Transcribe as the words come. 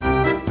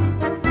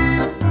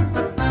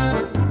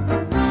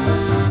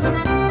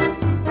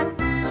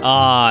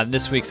On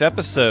this week's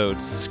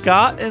episode,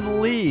 Scott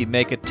and Lee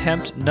make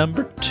attempt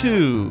number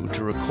 2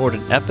 to record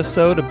an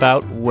episode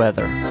about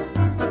weather.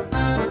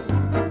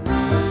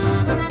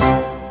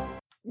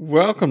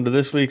 Welcome to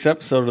this week's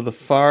episode of the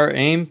Far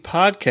Aim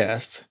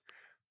Podcast.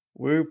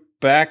 We're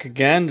back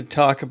again to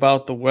talk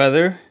about the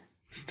weather.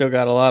 Still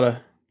got a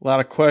lot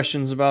of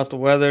questions about the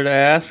weather to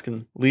ask,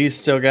 and Lee's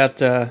still got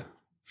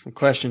some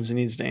questions he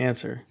needs to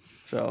answer.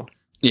 So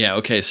yeah,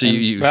 okay. So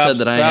you said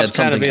that I had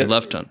something I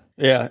left on.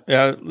 Yeah.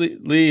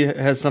 Lee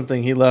has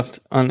something he left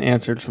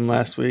unanswered from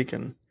last week,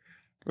 and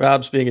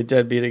Rob's being a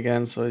deadbeat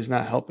again, so he's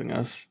not helping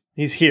us.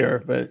 He's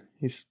here, but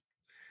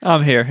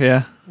I'm here,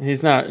 yeah.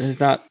 He's not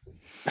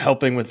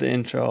helping with the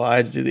intro.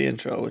 I do the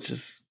intro, which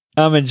is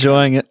I'm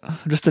enjoying it.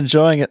 I'm just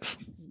enjoying it.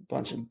 a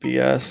bunch of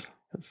BS.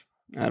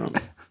 I don't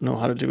know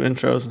how to do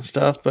intros and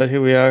stuff, but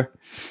here we are.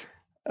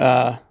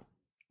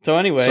 So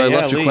anyway, I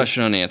left your Lee,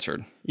 question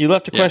unanswered. You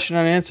left a question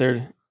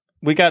unanswered.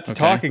 We got to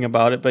talking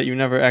about it, but you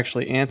never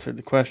actually answered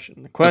the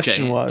question. The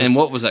question was, and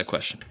what was that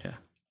question?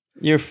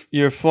 Yeah,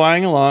 you're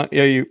flying along.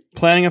 You're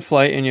planning a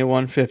flight in your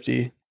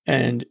 150,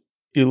 and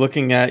you're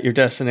looking at your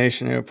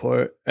destination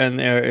airport, and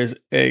there is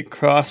a direct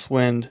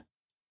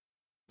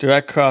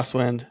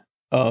crosswind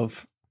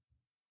of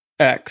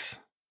X,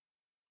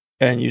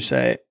 and you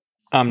say,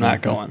 "I'm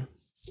not going."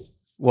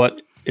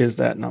 What is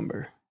that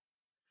number?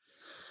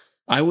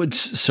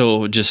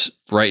 Just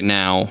right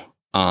now,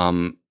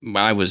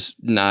 I was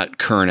not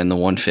current in the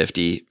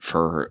 150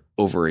 for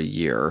over a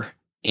year,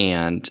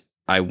 and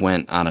I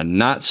went on a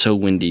not so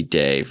windy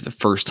day for the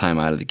first time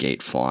out of the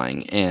gate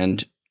flying,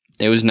 and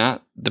it was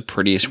not the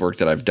prettiest work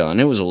that I've done.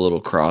 It was a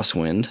little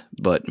crosswind,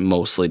 but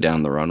mostly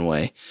down the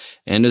runway,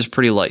 and it was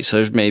pretty light. So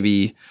there's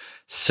maybe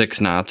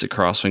 6 knots of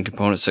crosswind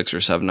component, 6 or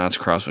 7 knots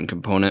of crosswind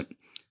component.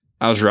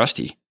 I was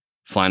rusty.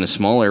 Flying a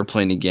small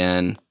airplane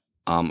again.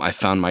 I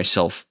found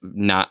myself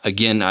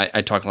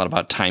I talk a lot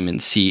about time and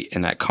seat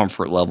and that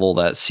comfort level,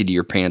 that seat of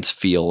your pants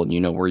feel, and you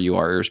know where you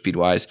are airspeed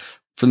wise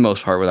for the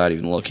most part without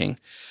even looking.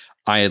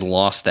 I had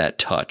lost that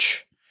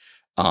touch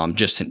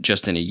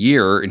just in a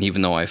year, and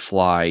even though I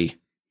fly,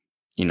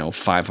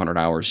 500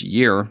 hours a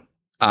year,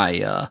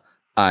 I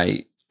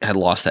had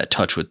lost that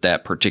touch with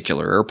that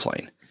particular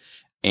airplane,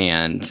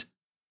 and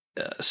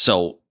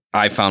so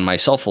I found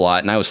myself a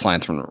lot, and I was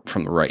flying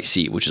from the right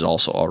seat, which is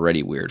also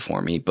already weird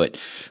for me, but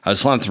I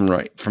was flying from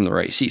the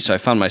right seat. So I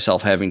found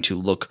myself having to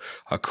look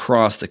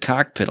across the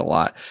cockpit a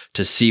lot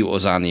to see what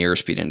was on the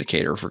airspeed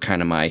indicator for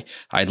kind of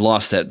I'd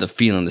lost the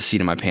feeling, the seat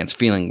of my pants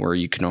feeling where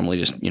you can normally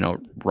just,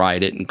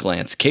 ride it and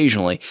glance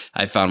occasionally.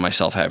 I found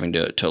myself having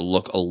to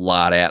look a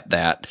lot at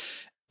that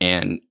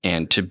and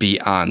to be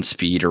on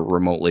speed or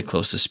remotely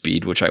close to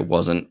speed, which I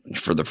wasn't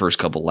for the first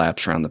couple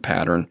laps around the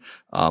pattern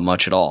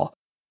much at all.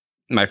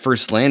 My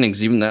first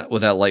landings, even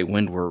with that light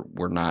wind,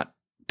 were not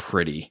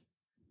pretty.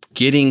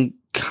 Getting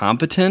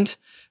competent,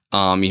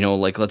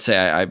 like let's say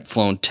I've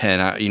flown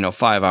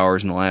 5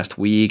 hours in the last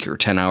week or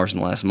 10 hours in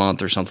the last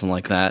month or something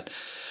like that.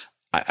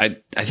 I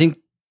think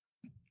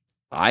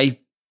I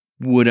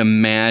would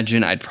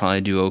imagine I'd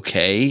probably do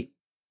okay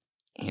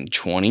in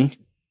 20,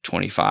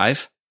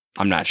 25.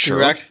 I'm not sure.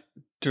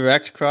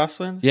 Direct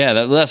crosswind? Yeah,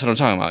 that's what I'm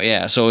talking about.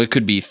 Yeah, so it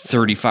could be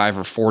 35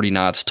 or 40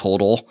 knots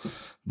total,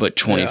 but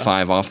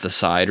 25 off the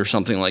side or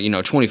something like,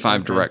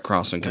 25 direct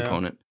crosswind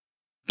component.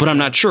 But I'm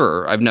not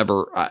sure. I've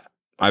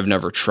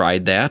never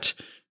tried that.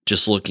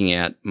 Just looking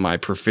at my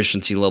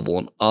proficiency level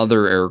in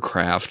other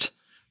aircraft,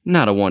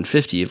 not a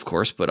 150, of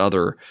course, but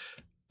other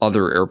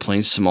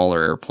airplanes,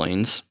 smaller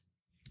airplanes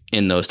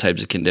in those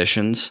types of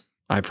conditions,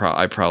 I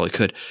probably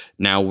could.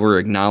 Now we're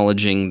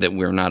acknowledging that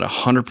we're not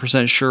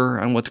 100% sure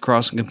on what the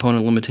crosswind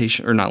component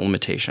limitation, or not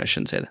limitation, I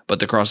shouldn't say that,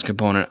 but the crosswind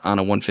component on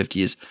a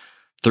 150 is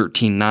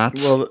 13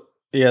 knots. Well,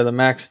 yeah, the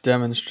max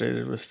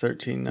demonstrated was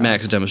 13 knots.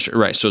 Max demonstrated,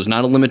 right? So it's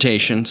not a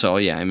limitation. So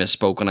yeah, I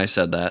misspoke when I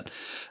said that.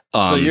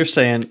 So you're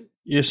saying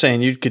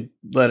you could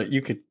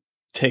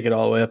take it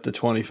all the way up to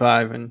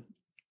 25 and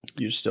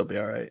you'd still be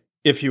all right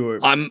if you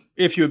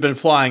had been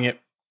flying it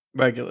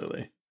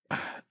regularly.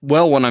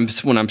 Well, when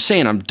I'm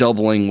saying I'm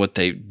doubling what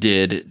they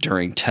did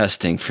during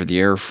testing for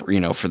the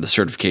for the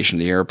certification of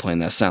the airplane,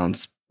 that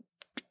sounds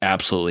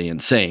absolutely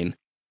insane.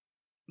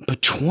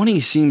 But 20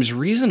 seems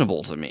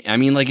reasonable to me. I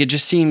mean, like it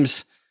just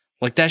seems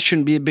like that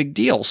shouldn't be a big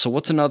deal. So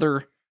what's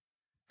another?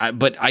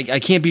 But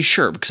I can't be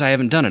sure because I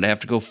haven't done it. I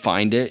have to go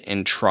find it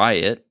and try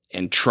it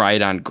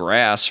on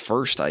grass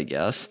first, I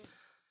guess.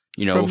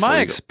 From my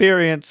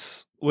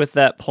experience with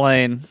that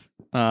plane,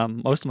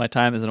 most of my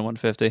time is in a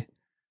 150.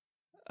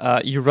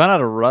 You run out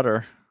of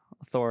rudder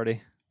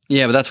authority.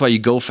 Yeah, but that's why you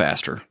go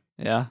faster.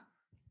 Yeah.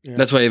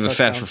 That's why you have a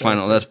faster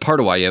final. That's part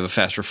of why you have a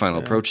faster final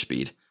approach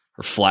speed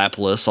or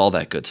flapless, all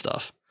that good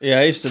stuff. Yeah,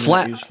 I used to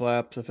not use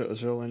flaps if it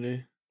was real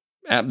windy.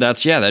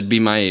 That'd be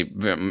my,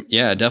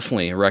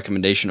 definitely a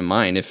recommendation of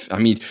mine.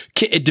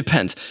 It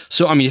depends.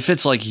 So, if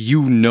it's like,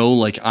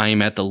 like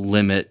I'm at the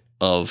limit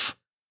of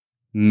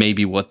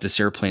maybe what this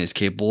airplane is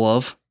capable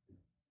of,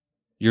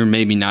 you're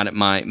maybe not at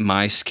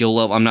my skill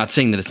level. I'm not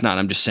saying that it's not.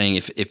 I'm just saying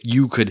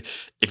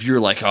if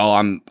you're like,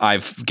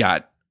 I've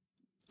got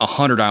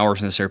 100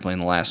 hours in this airplane in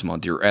the last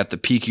month, you're at the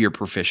peak of your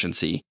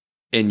proficiency,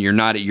 and you're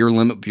not at your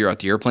limit, but you're at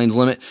the airplane's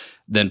limit,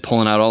 then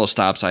pulling out all the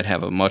stops, I'd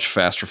have a much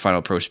faster final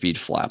approach speed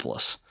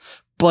flapless.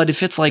 But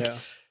if it's like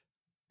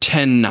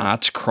 10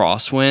 knots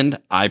crosswind,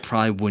 I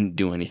probably wouldn't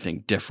do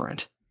anything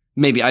different.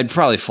 Maybe I'd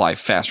probably fly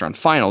faster on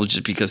final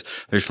just because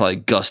there's probably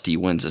gusty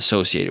winds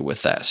associated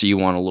with that. So you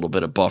want a little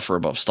bit of buffer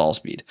above stall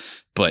speed.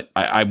 But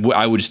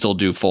I would still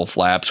do full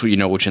flaps,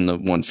 which in the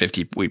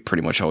 150 we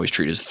pretty much always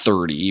treat as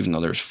 30, even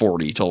though there's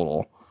 40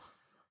 total.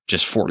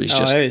 Just 40 is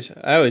just...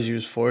 I always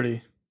use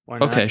 40. Why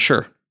not? Okay,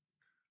 sure.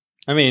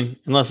 I mean,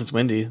 unless it's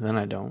windy, then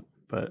I don't.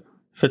 But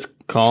if it's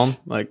calm,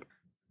 like,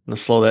 I'm going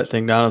to slow that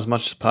thing down as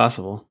much as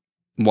possible.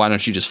 Why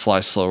don't you just fly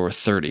slower with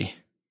 30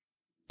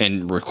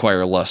 and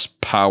require less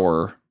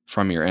power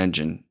from your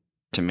engine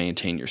to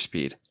maintain your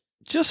speed?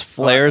 Just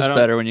flares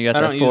better when you got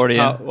that 40 in.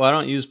 Well, I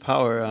don't use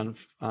power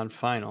on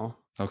final.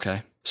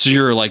 Okay. So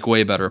you're like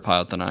way better a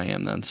pilot than I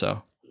am then, so.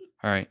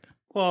 All right.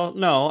 Well,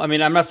 no. I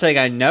mean, I'm not saying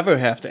I never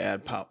have to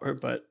add power,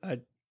 but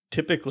I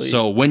typically...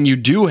 So when you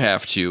do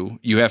have to,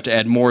 you have to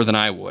add more than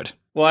I would.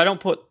 Well, I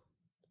don't put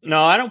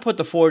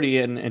the 40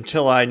 in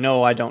until I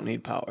know I don't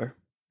need power.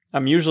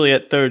 I'm usually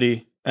at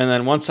 30, and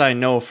then once I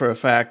know for a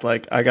fact,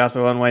 like, I got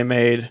the runway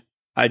made,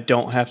 I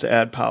don't have to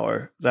add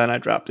power, then I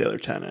drop the other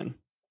 10 in.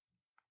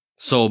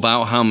 So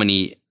about how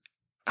many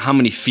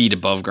feet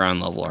above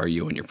ground level are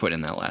you when you're putting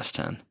in that last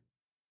 10?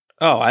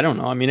 Oh, I don't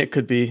know. I mean, I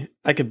could be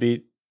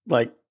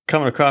like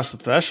coming across the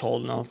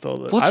threshold and I'll throw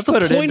the... What's the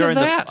point of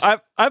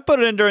that? I put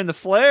it in during the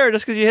flare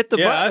just because you hit the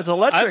button. It's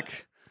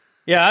electric.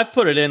 I've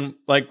put it in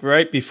like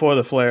right before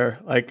the flare.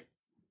 Like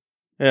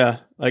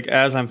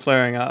as I'm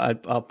flaring,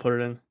 I'll put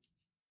it in.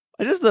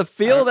 The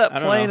feel of that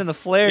plane in the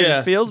flare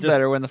just feels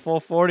better when the full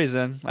 40's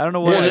in. I don't know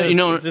what it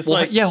is.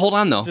 Hold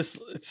on though.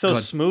 It's so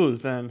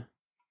smooth then.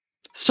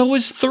 So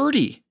is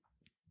 30.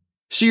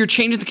 So you're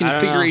changing the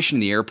configuration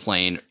of the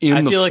airplane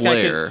in the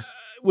flare.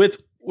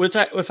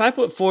 If I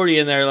put 40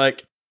 in there,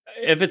 like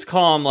if it's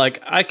calm, like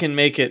I can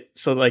make it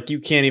so like you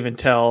can't even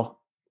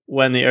tell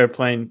when the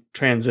airplane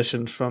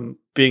transitioned from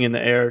being in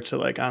the air to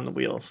like on the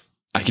wheels.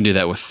 I can do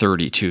that with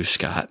 30 too,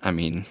 Scott. I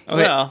mean,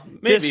 okay. Well,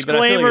 maybe.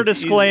 Disclaimer.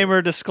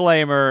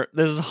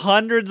 This is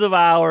hundreds of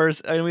hours,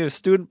 and we have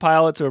student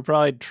pilots who are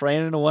probably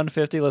training a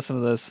 150.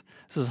 Listen to this.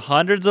 This is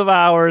hundreds of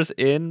hours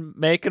in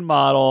make and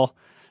model.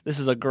 This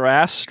is a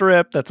grass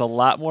strip that's a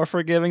lot more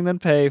forgiving than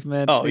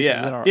pavement. Oh, this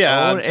yeah.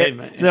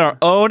 Pavement. It's in our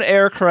own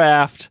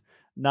aircraft,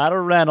 not a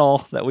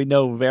rental that we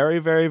know very,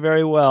 very,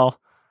 very well.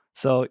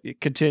 So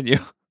continue.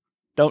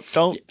 Don't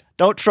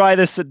try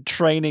this in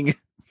training.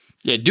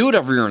 Yeah, do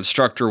whatever your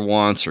instructor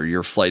wants or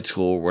your flight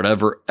school, or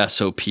whatever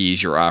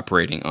SOPs you're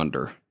operating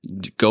under.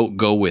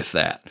 Go with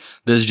that.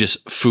 This is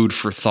just food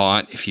for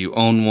thought if you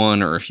own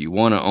one or if you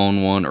want to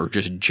own one, or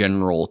just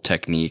general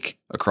technique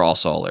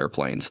across all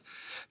airplanes.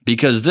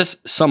 Because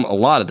a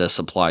lot of this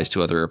applies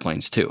to other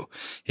airplanes too.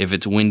 If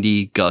it's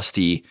windy,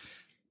 gusty,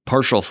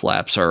 partial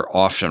flaps are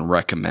often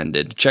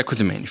recommended. Check with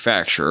the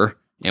manufacturer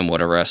and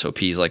whatever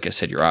SOPs, like I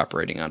said, you're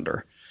operating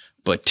under.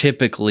 But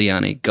typically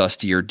on a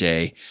gustier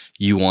day,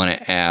 you want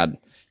to add,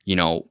 in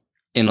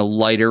a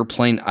light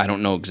airplane, I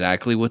don't know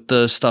exactly what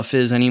the stuff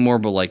is anymore,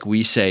 but like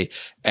we say,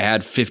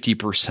 add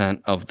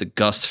 50% of the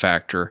gust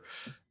factor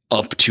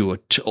up to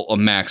a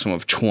maximum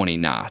of 20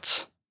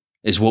 knots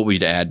is what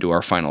we'd add to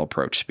our final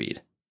approach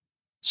speed.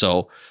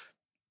 So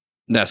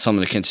that's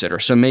something to consider.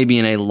 So maybe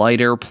in a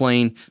light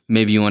airplane,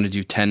 maybe you want to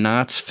do 10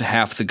 knots,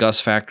 half the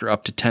gust factor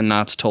up to 10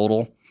 knots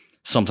total.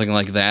 Something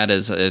like that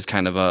is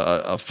kind of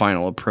a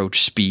final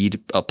approach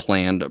speed, a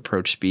planned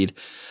approach speed.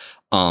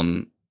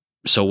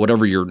 So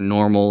whatever your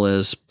normal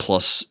is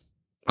plus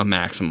a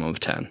maximum of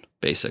 10,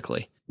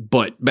 basically.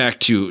 But back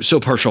to, so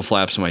partial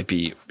flaps might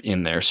be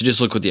in there. So just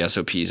look what the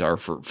SOPs are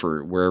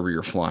for wherever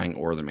you're flying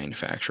or the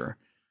manufacturer.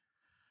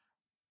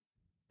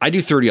 I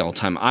do 30 all the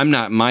time. I'm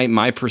not,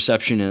 my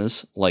perception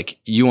is like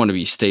you want to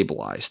be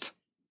stabilized.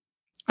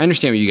 I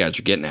understand what you guys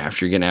are getting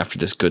after. You're getting after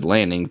this good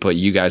landing, but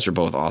you guys are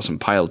both awesome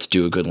pilots.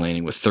 Do a good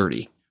landing with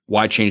 30.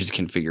 Why change the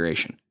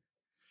configuration?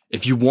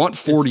 If you want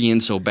 40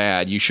 in so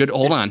bad, you should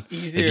hold on.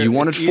 Easier, if you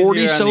wanted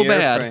 40 so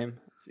bad,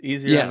 it's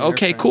easier. Yeah,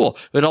 okay, cool.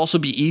 It'd also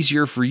be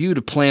easier for you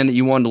to plan that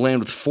you wanted to land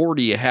with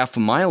 40 a half a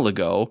mile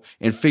ago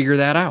and figure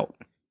that out.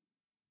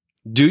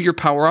 Do your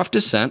power off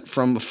descent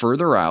from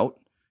further out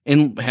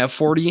and have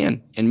 40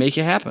 in and make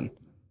it happen.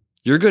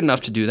 You're good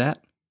enough to do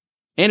that.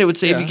 And it would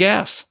save you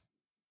gas.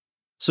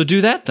 So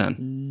do that then.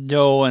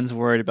 No one's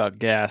worried about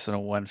gas in a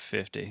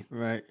 150.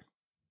 Right.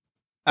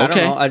 I don't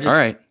know. All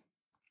right.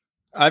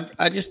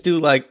 I just do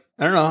like,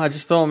 I don't know. I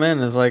just throw them in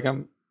as like,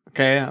 I'm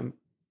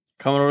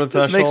coming over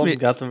the threshold.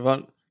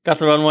 Got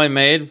the runway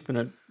made. I'm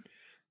going to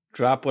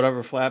drop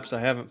whatever flaps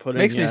I haven't put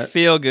in yet. Makes me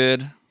feel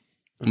good.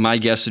 My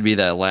guess would be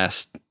that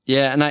last.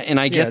 Yeah. And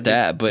I get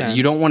that, but 10,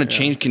 you don't want to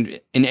change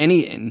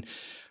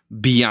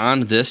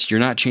beyond this. You're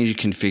not changing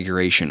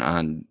configuration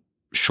on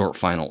short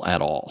final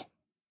at all.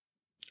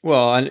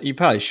 Well, you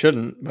probably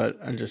shouldn't, but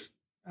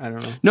I I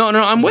don't know.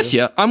 No, I'm with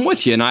you. I'm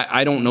with you. And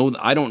I don't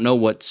know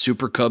what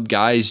Super Cub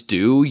guys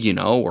do,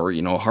 or,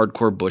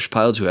 hardcore bush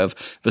pilots who have,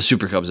 the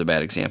Super Cub's a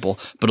bad example,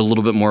 but a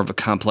little bit more of a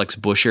complex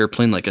bush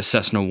airplane like a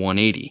Cessna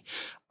 180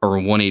 or a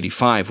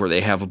 185 where they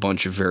have a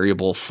bunch of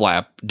variable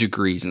flap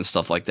degrees and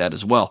stuff like that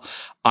as well.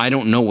 I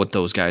don't know what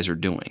those guys are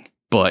doing,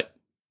 but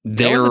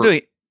I wasn't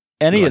doing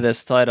any of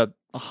this until I had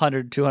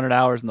 100, 200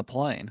 hours in the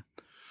plane.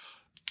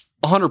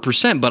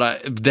 100%,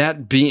 but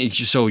that being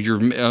so, you're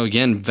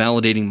again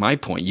validating my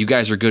point. You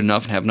guys are good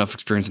enough and have enough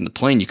experience in the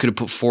plane. You could have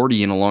put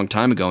 40 in a long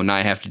time ago, and now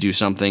I have to do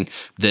something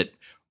that,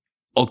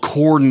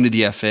 according to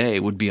the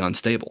FAA, would be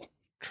unstable.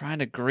 Trying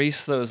to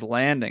grease those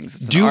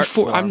landings.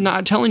 I'm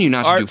not telling you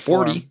not to do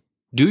 40. Form.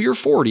 Do your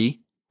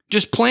 40.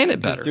 Just plan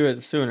it better. Just do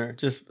it sooner.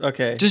 Just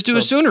do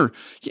it sooner.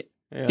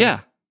 Yeah.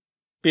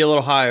 Be a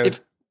little higher.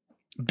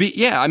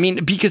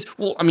 Because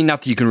not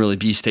that you can really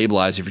be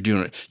stabilized if you're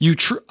doing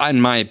it. In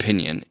my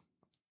opinion.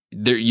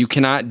 You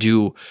cannot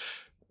do,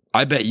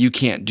 I bet you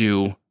can't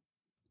do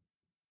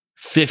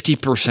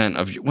 50%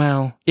 of your,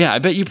 I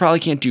bet you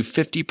probably can't do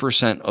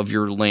 50% of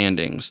your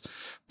landings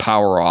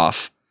power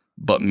off,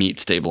 but meet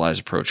stabilized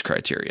approach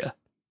criteria.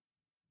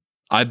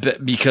 I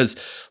bet because,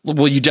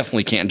 you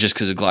definitely can't just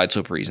because of glide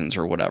slope reasons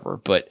or whatever.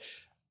 But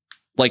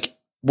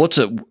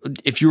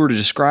if you were to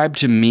describe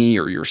to me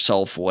or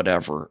yourself,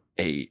 whatever,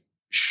 a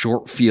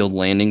short field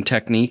landing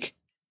technique,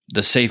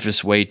 the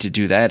safest way to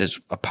do that is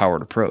a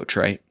powered approach,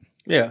 right?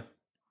 Yeah.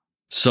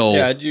 So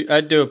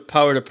I'd do a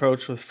powered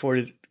approach with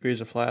 40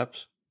 degrees of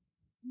flaps.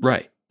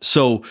 Right.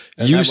 So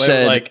and you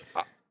said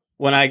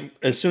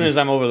as soon as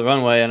I'm over the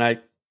runway and I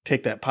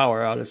take that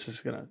power out,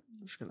 it's gonna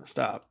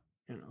stop.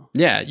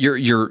 Yeah,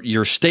 you're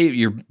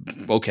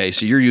okay.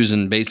 So you're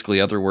using basically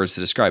other words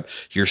to describe.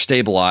 You're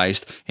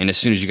stabilized, and as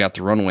soon as you got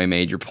the runway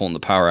made, you're pulling the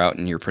power out,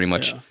 and you're pretty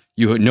much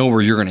you know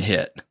where you're going to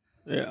hit.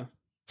 Yeah.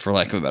 For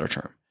lack of a better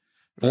term.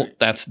 Well,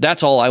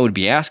 that's all I would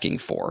be asking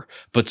for.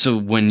 But so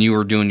when you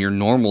were doing your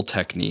normal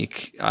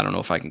technique, I don't know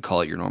if I can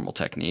call it your normal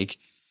technique,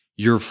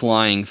 you're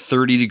flying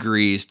 30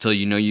 degrees till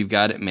you know you've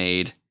got it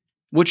made,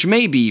 which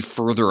may be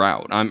further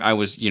out.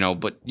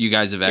 But you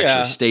guys have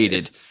actually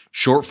stated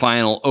short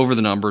final, over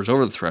the numbers,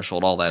 over the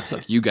threshold, all that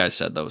stuff. You guys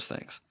said those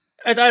things.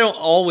 I don't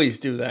always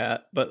do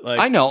that, but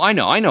I know,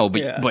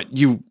 but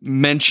you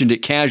mentioned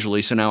it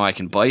casually, so now I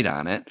can bite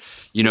on it.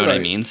 You know what I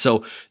mean?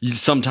 So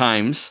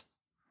sometimes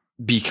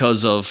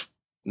because of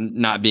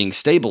not being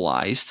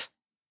stabilized,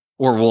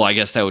 or I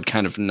guess that would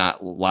kind of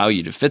not allow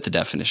you to fit the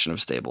definition of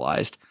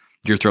stabilized.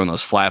 You're throwing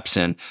those flaps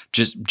in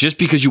just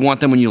because you want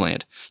them when you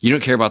land. You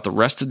don't care about the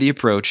rest of the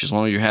approach as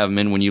long as you have them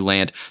in when you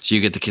land, so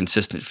you get the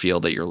consistent feel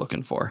that you're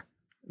looking for.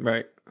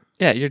 Right.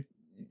 Yeah,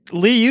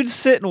 Lee, you'd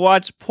sit and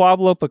watch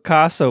Pablo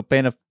Picasso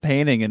paint a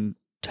painting and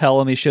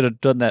tell him he should have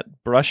done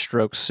that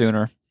brushstroke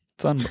sooner.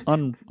 It's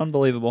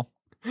unbelievable.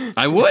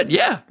 I would,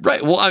 yeah,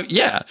 right. Well,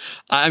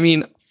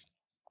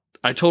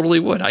 I totally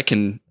would. I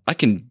can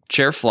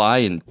chair fly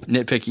and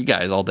nitpick you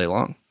guys all day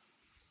long.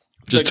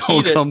 Just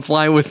don't come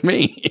fly with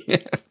me.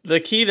 The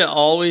key to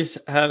always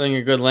having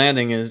a good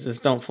landing is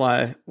just don't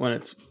fly when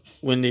it's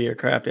windy or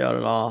crappy out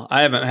at all.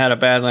 I haven't had a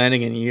bad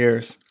landing in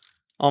years.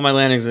 All my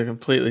landings are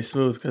completely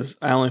smooth because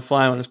I only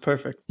fly when it's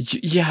perfect.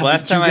 Yeah, the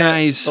last time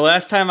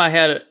I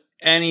had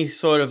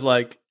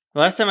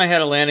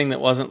a landing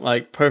that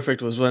wasn't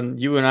perfect was when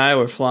you and I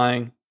were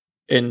flying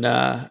in.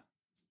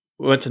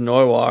 We went to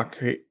Norwalk.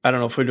 I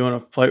don't know if we're doing a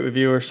flight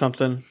review or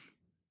something.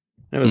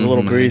 It was a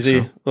little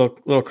breezy,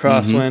 little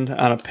crosswind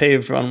on a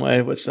paved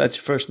runway, which that's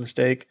your first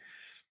mistake.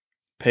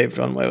 Paved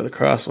runway with a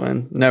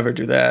crosswind. Never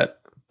do that.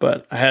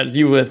 But I had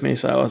you with me,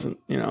 so I wasn't,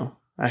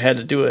 I had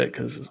to do it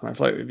because it's my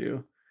flight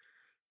review.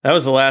 That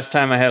was the last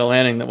time I had a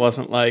landing that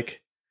wasn't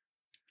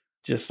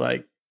just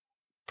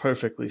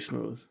perfectly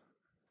smooth.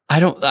 I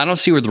don't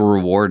see where the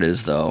reward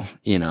is though.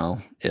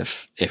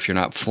 If you're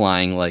not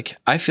flying,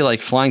 I feel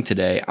like flying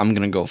today, I'm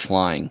going to go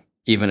flying,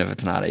 even if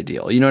it's not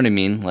ideal. You know what I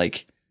mean?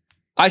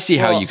 I see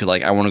how you could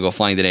I want to go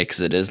flying today because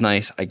it is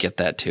nice. I get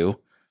that too.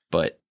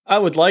 But I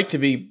would like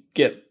to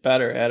get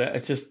better at it.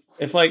 It's just,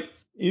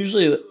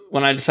 usually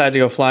when I decide to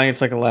go flying,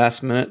 it's a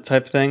last minute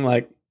type thing.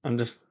 I'm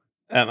just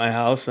at my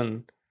house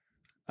and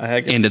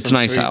it's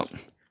nice out.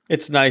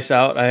 It's nice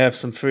out. I have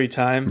some free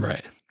time.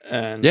 Right.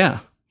 And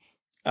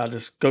I'll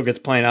just go get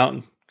the plane out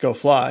and go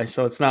fly.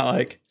 So it's not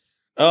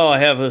I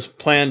have this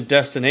planned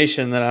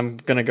destination that I'm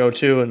going to go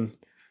to and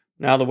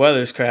now the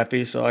weather's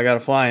crappy, so I got to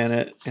fly in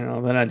it. Then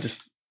I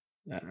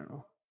don't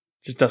know.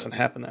 It just doesn't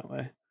happen that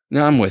way.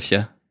 No, I'm with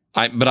you.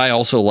 But I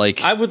also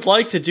I would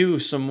like to do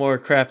some more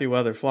crappy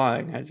weather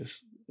flying. It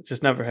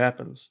just never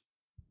happens.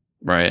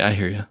 Right. I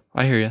hear you.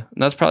 And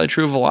that's probably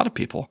true of a lot of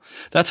people.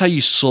 That's how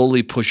you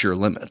slowly push your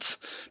limits.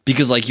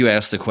 Because you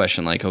asked the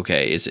question,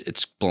 okay,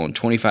 it's blowing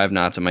 25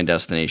 knots at my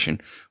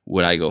destination.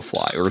 Would I go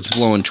fly? Or it's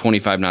blowing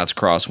 25 knots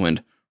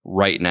crosswind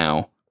right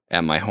now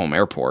at my home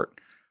airport.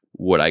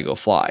 Would I go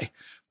fly?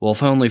 Well,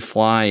 if I only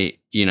fly,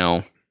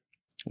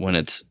 when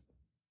it's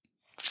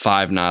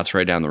 5 knots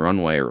right down the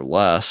runway or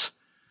less,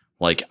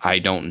 Like, I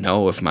don't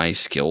know if my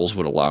skills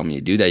would allow me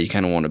to do that. You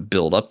kind of want to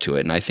build up to it.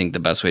 And I think the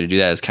best way to do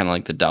that is kind of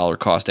like the dollar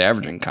cost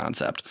averaging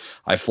concept.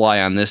 I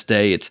fly on this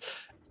day, it's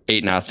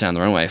 8 knots down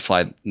the runway. I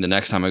fly the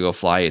next time I go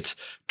fly, it's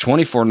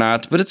 24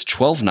 knots, but it's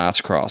 12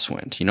 knots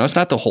crosswind. You know, it's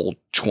not the whole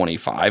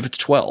 25, it's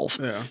 12.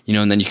 Yeah. You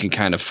know, and then you can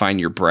kind of find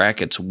your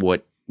brackets,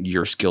 what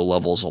your skill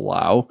levels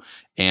allow.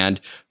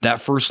 And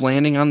that first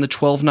landing on the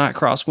 12 knot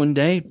crosswind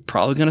day,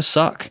 probably going to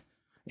suck.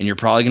 And you're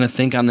probably going to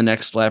think on the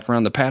next lap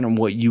around the pattern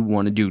what you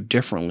want to do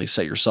differently.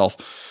 Set yourself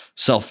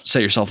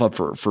up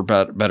for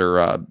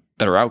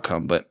better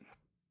outcome. But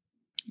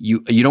you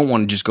don't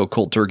want to just go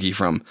cold turkey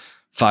from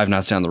 5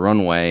 knots down the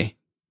runway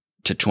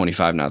to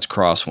 25 knots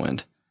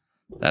crosswind.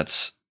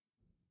 That's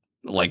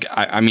like,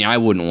 I mean, I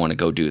wouldn't want to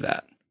go do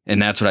that. And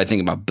that's what I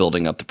think about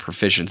building up the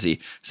proficiency,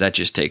 is that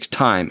just takes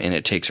time and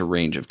it takes a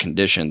range of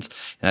conditions.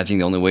 And I think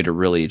the only way to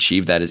really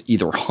achieve that is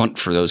either hunt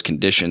for those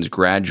conditions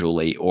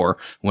gradually, or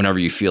whenever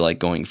you feel like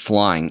going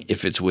flying,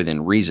 if it's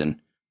within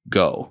reason,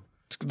 go.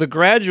 The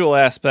gradual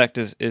aspect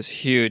is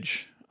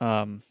huge.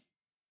 But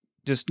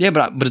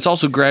it's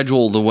also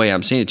gradual the way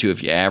I'm saying it too.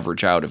 If you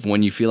average out, if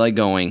when you feel like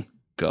going,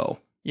 go.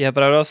 Yeah,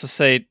 but I would also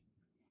say,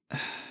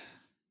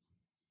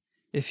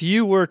 if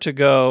you were to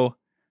go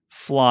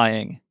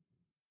flying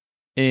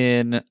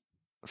in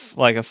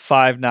like a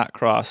 5 knot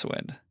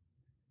crosswind,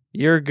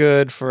 you're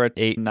good for an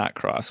 8 knot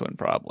crosswind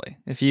probably.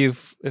 If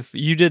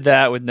you did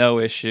that with no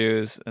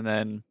issues, and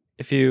then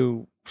if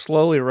you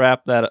slowly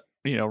ramp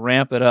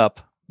it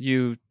up,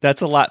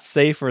 that's a lot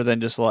safer than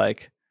just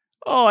like,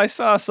 oh, I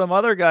saw some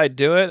other guy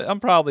do it,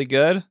 I'm probably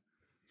good.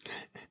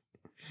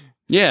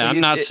 Yeah, I'm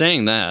not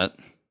saying that.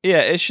 Yeah,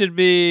 it should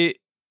be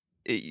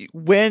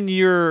when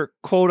you're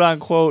quote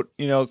unquote,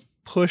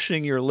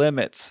 pushing your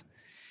limits,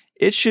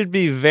 it should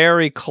be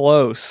very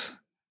close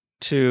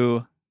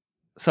to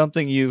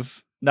something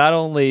you've not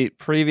only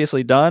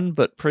previously done,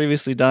 but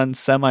previously done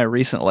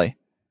semi-recently.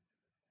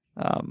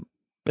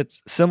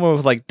 It's similar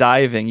with like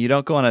diving. You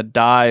don't go on a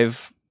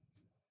dive,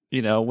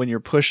 when you're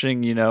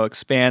pushing,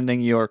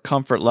 expanding your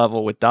comfort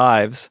level with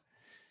dives.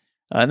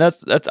 And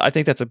that's I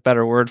think that's a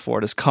better word for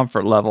it, is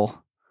comfort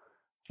level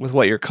with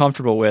what you're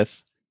comfortable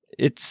with.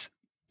 Unless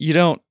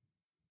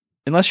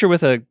you're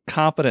with a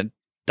competent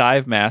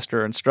dive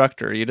master or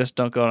instructor, you just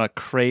don't go on a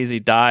crazy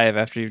dive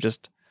after you've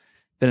just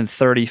been in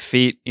 30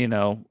 feet,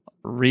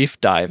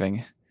 reef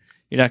diving.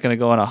 You're not going to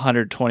go on a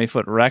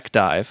 120-foot wreck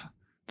dive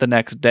the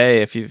next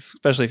day,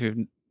 especially if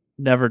you've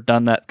never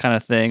done that kind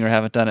of thing or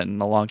haven't done it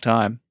in a long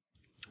time.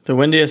 The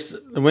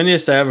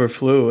windiest I ever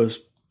flew was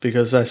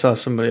because I saw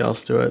somebody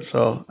else do it.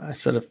 So I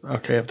said,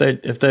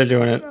 if they're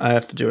doing it, I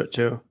have to do it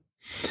too.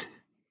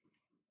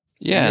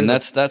 Yeah, and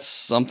that's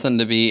something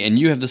to be, and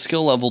you have the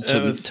skill level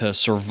to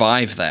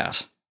survive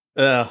that.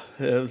 Yeah,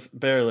 it was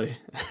barely.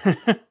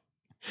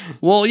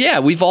 Well, yeah,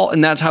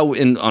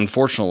 and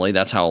unfortunately,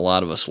 that's how a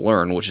lot of us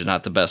learn, which is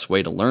not the best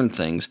way to learn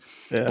things.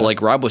 Yeah. But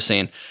like Rob was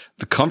saying,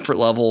 the comfort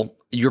level,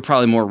 you're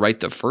probably more right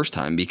the first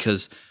time,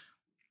 because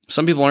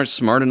some people aren't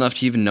smart enough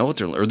to even know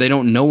or they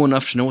don't know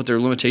enough to know what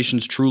their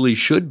limitations truly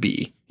should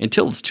be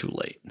until it's too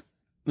late.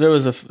 There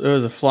was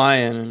a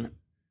fly-in, and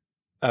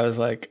I was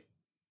like,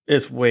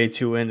 it's way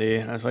too windy.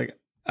 And I was like,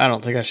 I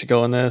don't think I should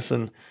go in this.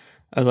 And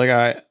I was like, all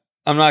right,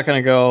 I'm not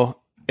going to go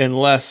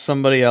unless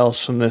somebody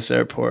else from this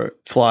airport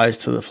flies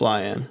to the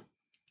fly-in.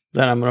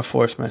 Then I'm going to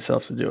force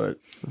myself to do it.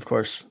 Of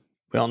course,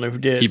 we all knew who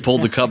did. He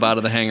pulled the Cub out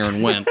of the hangar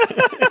and went.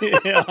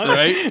 Yeah.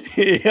 Right?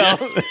 Yeah.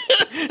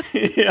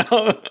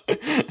 Yeah.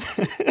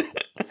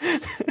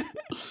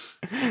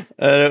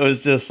 And it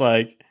was just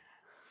like,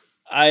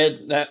 I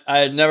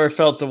had never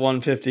felt the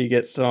 150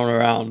 get thrown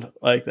around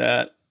like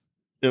that.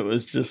 It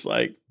was just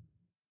like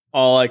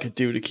all I could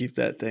do to keep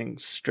that thing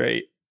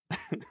straight.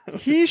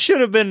 He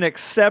should have been an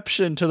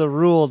exception to the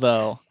rule,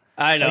 though.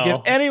 I know. Like,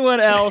 if anyone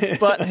else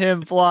but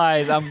him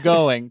flies, I'm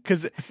going.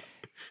 Because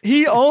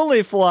he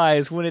only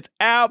flies when it's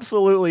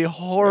absolutely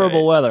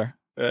horrible weather.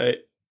 Right.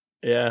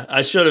 Yeah.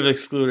 I should have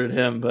excluded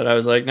him, but I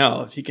was like,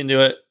 no, if he can do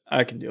it,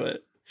 I can do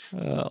it.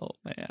 Oh,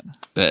 man.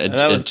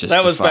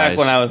 That was back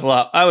when I was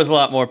a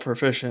lot more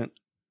proficient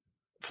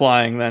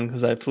flying then,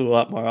 because I flew a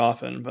lot more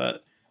often.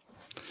 But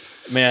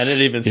man, it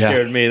even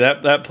scared me.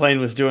 That plane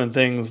was doing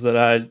things that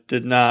I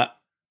did not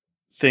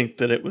think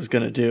that it was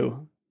going to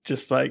do.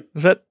 Just like,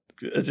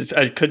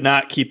 I could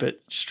not keep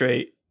it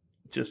straight.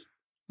 Was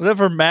that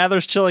for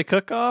Mather's chili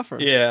cook-off? Or?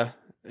 Yeah.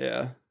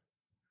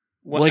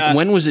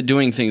 When was it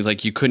doing things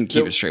like you couldn't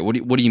keep it straight? What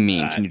do you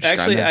mean? Can you describe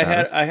actually,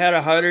 that? I had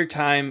a harder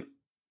time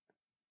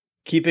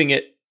keeping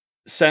it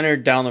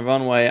centered down the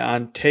runway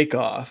on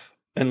takeoff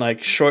and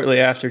like shortly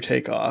after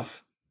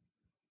takeoff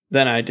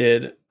than I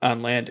did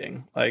on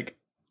landing. Like,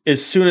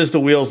 as soon as the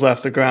wheels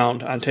left the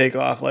ground on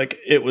takeoff, like,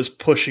 it was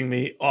pushing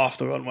me off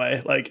the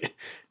runway, like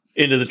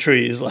into the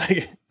trees.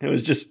 Like, it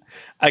was just,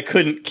 I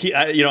couldn't keep,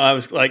 I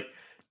was like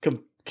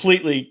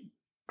completely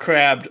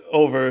crabbed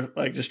over,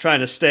 like just trying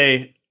to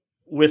stay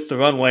with the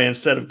runway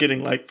instead of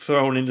getting like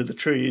thrown into the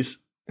trees.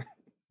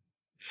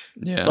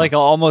 Yeah. It's like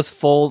almost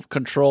full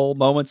control,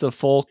 moments of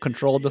full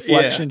control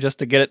deflection just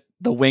to get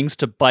the wings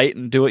to bite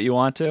and do what you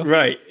want to.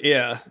 Right.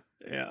 Yeah.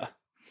 Yeah.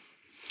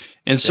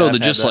 And so I've they're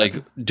had just that.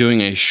 like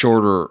doing a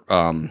shorter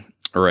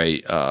or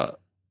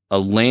a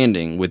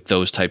landing with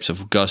those types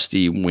of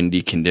gusty,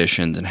 windy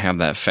conditions and have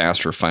that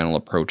faster final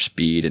approach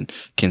speed and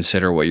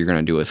consider what you're going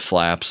to do with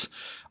flaps.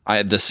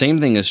 The same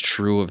thing is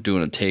true of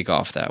doing a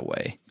takeoff that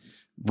way.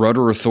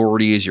 Rudder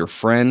authority is your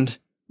friend,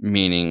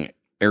 meaning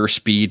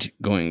airspeed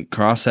going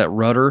across that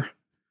rudder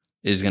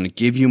is going to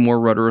give you more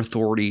rudder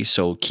authority.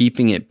 So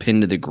keeping it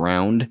pinned to the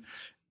ground,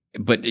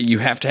 but you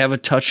have to have a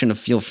touch and a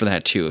feel for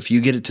that too. If you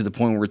get it to the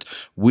point where it's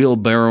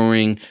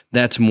wheelbarrowing,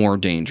 that's more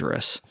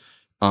dangerous.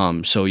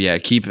 So yeah,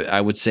 I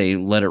would say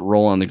let it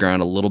roll on the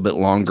ground a little bit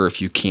longer if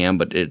you can,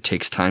 but it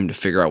takes time to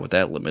figure out what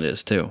that limit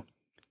is too.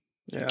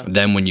 Yeah.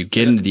 Then when you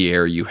get into the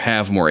air, you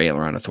have more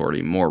aileron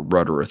authority, more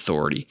rudder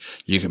authority.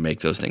 You can make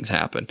those things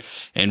happen.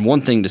 And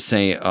one thing to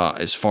say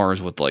as far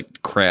as what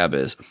like crab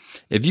is,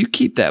 if you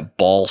keep that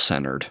ball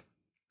centered,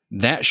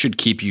 that should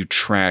keep you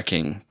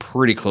tracking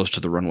pretty close to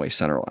the runway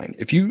center line.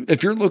 If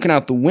you're looking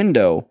out the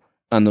window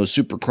on those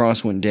super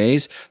crosswind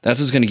days, that's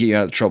what's going to get you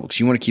out of trouble because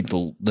you want to keep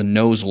the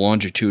nose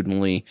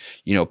longitudinally,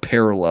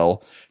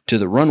 parallel to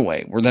the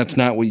runway, where that's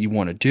not what you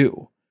want to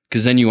do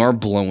because then you are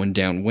blowing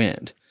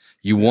downwind.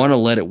 You want to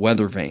let it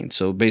weather vane.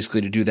 So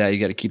basically to do that, you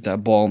got to keep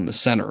that ball in the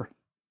center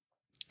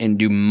and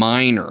do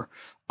minor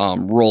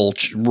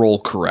roll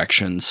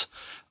corrections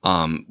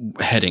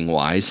heading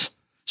wise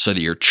so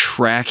that you're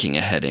tracking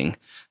a heading,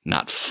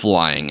 not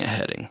flying a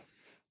heading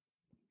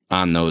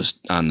on those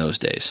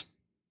days.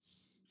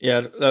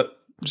 Yeah.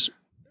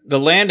 The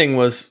landing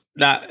was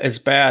not as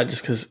bad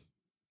just because it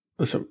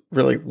was a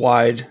really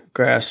wide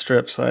grass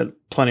strip. So I had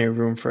plenty of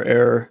room for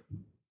error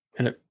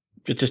and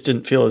it just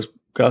didn't feel as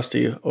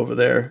gusty over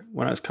there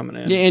when I was coming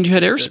in. Yeah, and you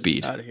had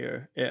airspeed out of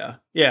here. Yeah.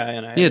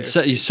 And I had had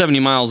 70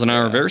 miles an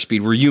hour of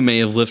airspeed where you may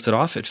have lifted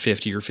off at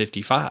 50 or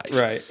 55.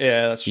 Right.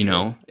 Yeah, that's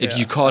true. If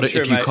you caught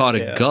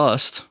a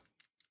gust,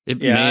 it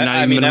may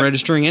not even been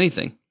registering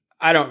anything.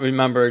 I don't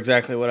remember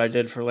exactly what I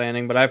did for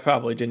landing, but I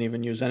probably didn't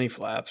even use any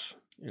flaps,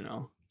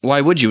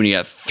 Why would you when you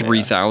got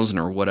 3,000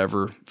 or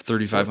whatever,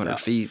 3,500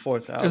 feet?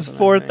 4,000. It was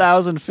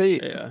 4,000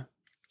 feet. Yeah.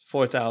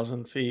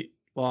 4,000 feet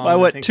long. By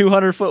what,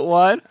 200 foot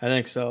wide? I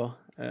think so.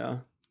 Yeah.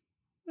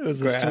 It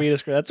was Grass. the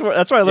sweetest grass.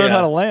 That's where I learned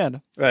how to land.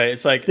 Right.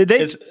 It's like Did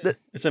they,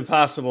 it's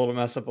impossible to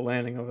mess up a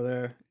landing over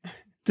there.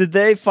 Did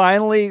they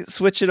finally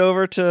switch it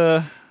over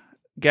to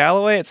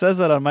Galloway? It says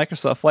that on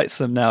Microsoft Flight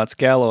Sim now. It's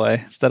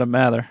Galloway instead of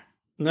Mather.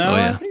 No, Oh,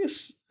 yeah. I think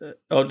it's.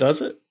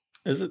 Does it?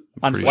 Is it?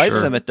 On Pretty Flight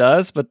sure. Sim it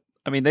does, but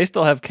I mean they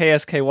still have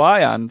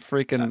KSKY on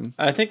freaking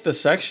I think the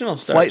sectional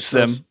Flight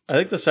Sim. I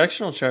think the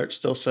sectional chart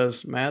still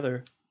says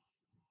Mather.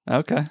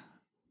 Okay.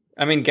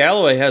 I mean,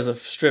 Galloway has a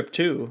strip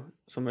too,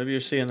 so maybe you're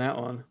seeing that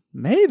one.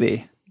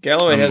 Maybe.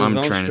 Galloway has I'm his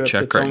own trying to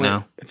strip. check right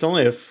now. It's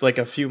only a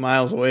few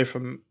miles away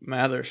from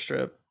Mather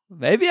strip.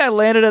 Maybe I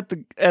landed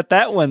at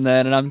that one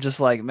then, and I'm just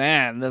like,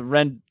 man, the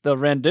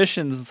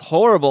rendition's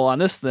horrible on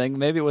this thing.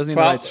 Maybe it wasn't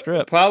even the right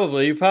strip.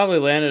 Probably you probably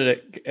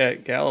landed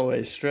at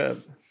Galloway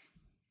strip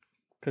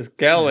because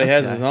Galloway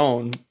has his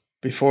own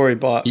before he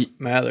bought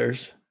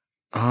Mather's.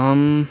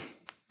 Yeah,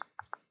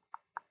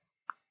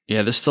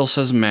 this still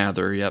says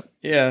Mather. Yep.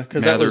 Yeah,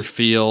 because Mather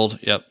Field.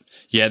 Yep.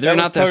 Yeah, they're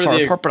not that far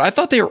apart, but I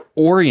thought they were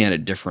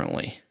oriented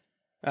differently.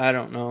 I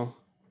don't know.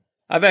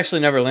 I've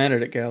actually never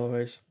landed at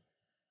Galloway's.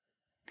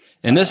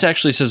 And this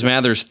actually says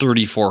Mather's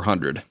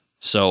 3,400.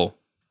 So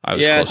I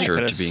was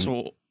closer to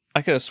being.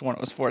 I could have sworn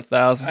it was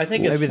 4,000. I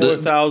think it's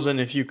 4,000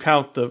 if you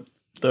count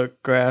the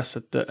grass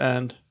at the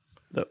end.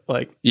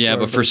 Yeah,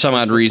 but for some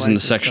odd reason, the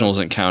sectional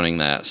isn't counting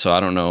that. So I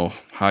don't know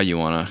how you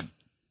want to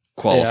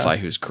qualify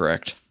who's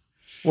correct.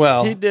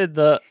 Well, he did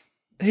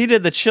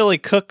the chili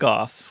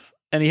cook-off,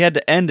 and he had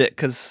to end it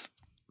because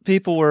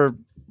people were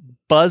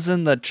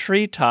buzzing the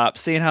treetop,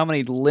 seeing how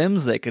many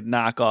limbs they could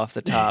knock off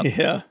the top.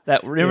 Yeah.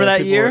 Remember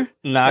that year?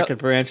 Knocking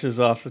branches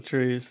off the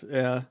trees.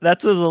 Yeah.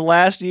 That was the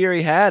last year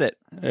he had it.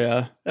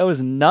 Yeah. That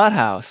was nut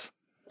house.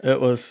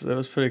 It was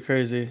pretty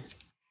crazy.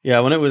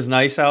 Yeah, when it was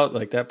nice out,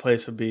 like that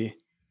place would be.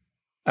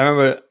 I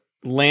remember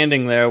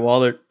landing there while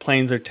the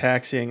planes are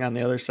taxiing on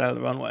the other side of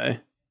the runway.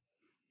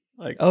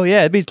 Like, oh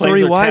yeah, it'd be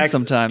 3 wide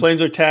sometimes.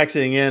 Planes are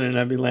taxiing in, and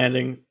I'd be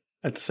landing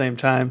at the same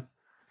time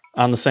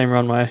on the same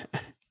runway.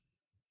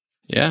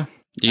 Yeah,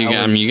 you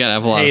gotta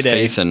have a lot of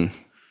faith and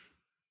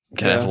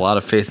have a lot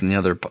of faith in the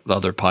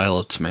other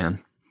pilots,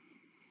 man.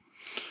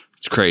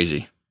 It's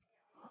crazy.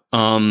 So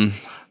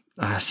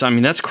I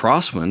mean, that's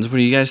crosswinds. What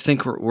do you guys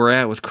think we're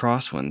at with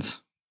crosswinds?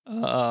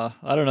 I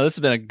don't know. This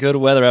has been a good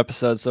weather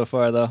episode so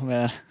far, though,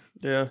 man.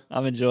 Yeah,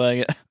 I'm enjoying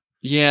it.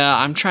 Yeah,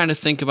 I'm trying to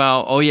think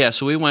about. Oh yeah,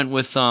 so we went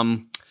with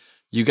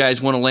you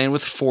guys want to land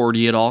with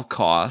 40 at all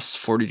costs,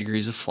 40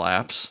 degrees of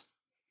flaps.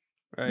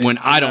 Right. When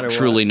I don't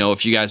truly know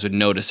if you guys would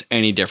notice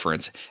any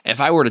difference.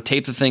 If I were to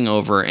tape the thing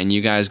over and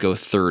you guys go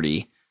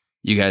 30,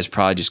 you guys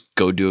probably just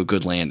go do a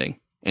good landing.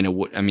 And it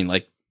would, I mean,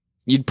 like,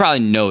 you'd probably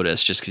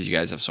notice just because you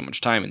guys have so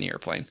much time in the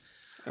airplane.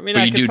 I mean,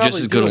 but you do just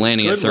as good a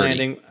landing at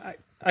 30.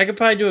 I could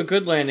probably do a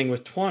good landing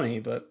with 20,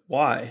 but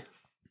why?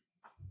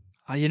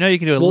 You know, you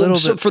can do a little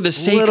bit for the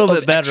sake little of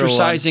bit better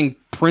exercising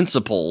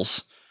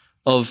principles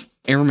of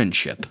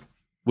airmanship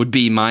would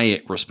be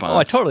my response. Oh,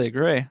 I totally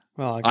agree.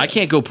 Well, I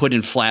can't go put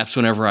in flaps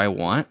whenever I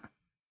want.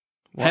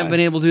 Why? Haven't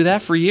been able to do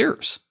that for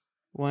years.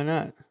 Why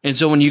not? And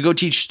so when you go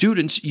teach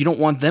students, you don't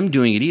want them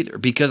doing it either,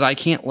 because I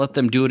can't let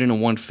them do it in a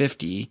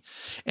 150.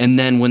 And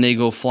then when they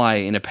go fly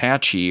an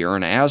Apache or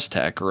an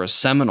Aztec or a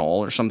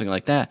Seminole or something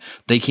like that,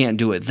 they can't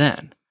do it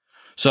then.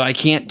 So I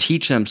can't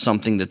teach them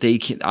something that they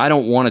can. I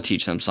don't want to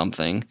teach them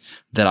something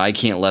that I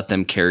can't let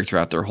them carry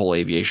throughout their whole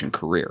aviation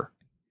career.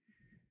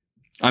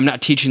 I'm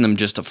not teaching them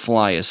just to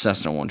fly a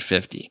Cessna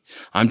 150.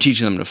 I'm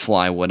teaching them to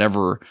fly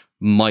whatever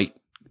might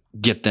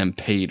get them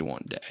paid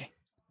one day.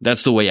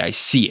 That's the way I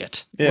see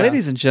it. Yeah.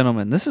 Ladies and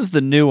gentlemen, this is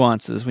the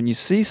nuances. When you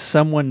see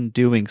someone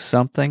doing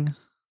something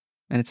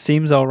and it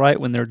seems all right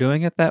when they're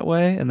doing it that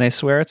way and they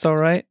swear it's all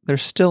right,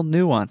 there's still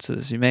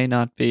nuances. You may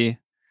not be,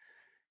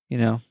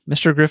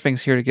 Mr.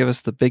 Griffing's here to give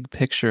us the big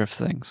picture of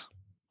things.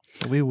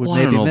 So we would maybe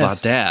I don't know miss. about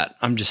that.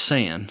 I'm just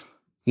saying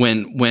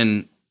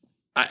when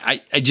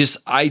I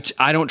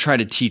don't try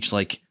to teach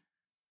like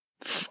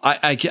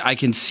I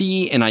can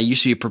see, and I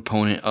used to be a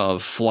proponent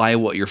of fly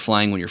what you're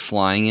flying when you're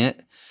flying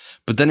it.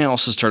 But then I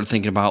also started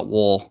thinking about,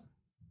 well,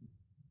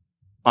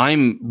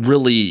 I'm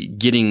really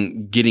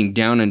getting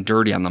down and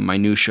dirty on the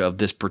minutia of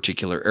this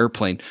particular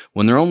airplane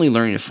when they're only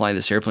learning to fly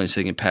this airplane so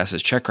they can pass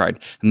this check ride,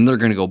 and then they're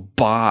going to go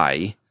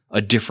buy a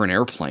different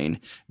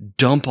airplane,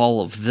 dump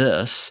all of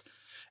this,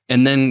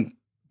 and then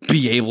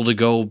be able to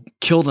go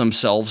kill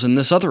themselves in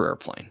this other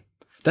airplane.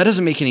 That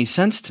doesn't make any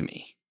sense to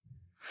me.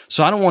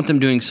 So I don't want them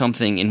doing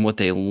something in what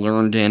they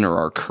learned in or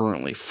are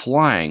currently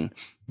flying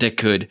that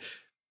could,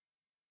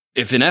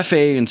 if an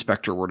FAA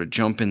inspector were to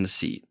jump in the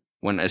seat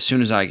as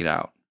soon as I get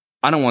out,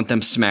 I don't want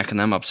them smacking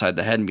them upside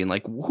the head and being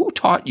like, who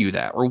taught you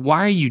that? Or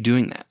why are you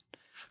doing that?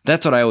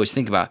 That's what I always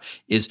think about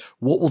is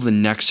what will the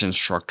next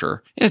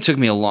instructor, and it took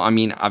me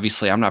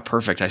obviously I'm not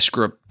perfect. I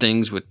screw up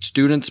things with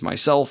students,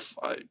 myself,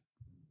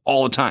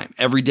 all the time,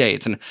 every day.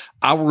 It's an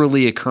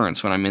hourly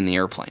occurrence when I'm in the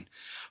airplane.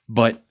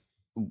 But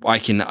I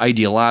can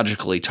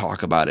ideologically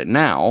talk about it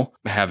now,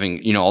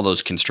 having, all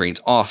those constraints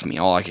off me.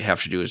 All I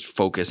have to do is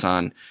focus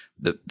on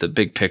the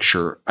big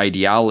picture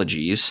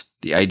ideologies,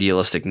 the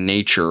idealistic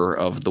nature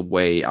of the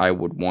way I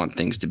would want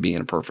things to be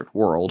in a perfect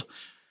world.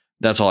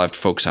 That's all I have to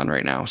focus on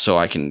right now. So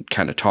I can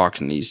kind of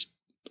talk in these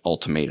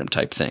ultimatum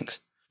type things.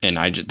 And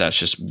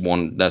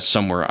that's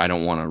somewhere I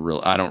don't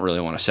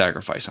really want to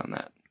sacrifice on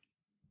that.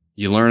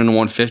 You learn in the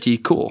 150,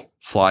 cool.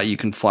 You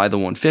can fly the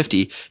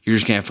 150. You're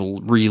just going to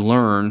have to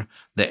relearn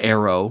the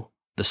Arrow,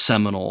 the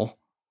Seminole,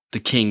 the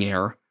King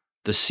Air,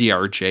 the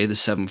CRJ, the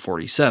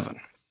 747.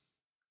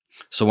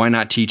 So why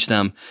not teach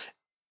them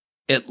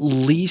at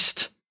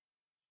least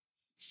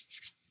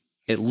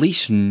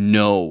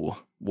know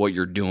what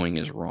you're doing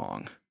is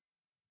wrong?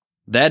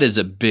 That is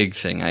a big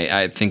thing.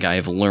 I think I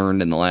have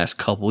learned in the last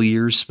couple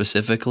years,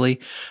 specifically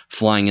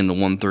flying in the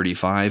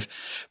 135.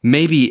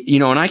 Maybe,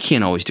 and I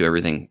can't always do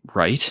everything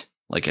right,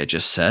 like I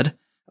just said,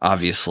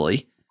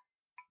 obviously,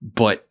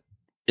 but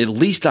at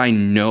least I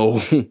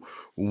know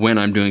when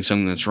I'm doing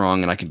something that's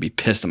wrong and I can be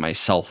pissed at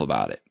myself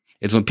about it.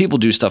 It's when people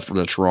do stuff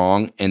that's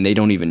wrong and they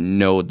don't even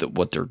know that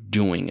what they're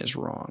doing is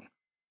wrong.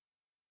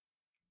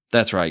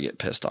 That's where I get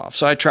pissed off.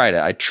 So I try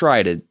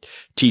to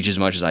teach as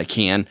much as I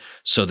can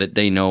so that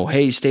they know,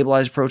 hey,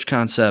 stabilized approach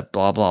concept,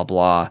 blah, blah,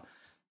 blah.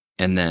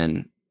 And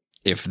then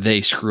if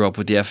they screw up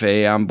with the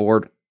FAA on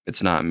board,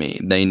 it's not me.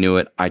 They knew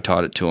it. I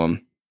taught it to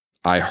them.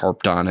 I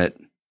harped on it.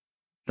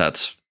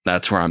 That's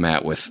where I'm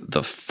at with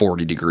the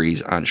 40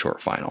 degrees on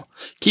short final.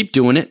 Keep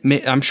doing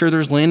it. I'm sure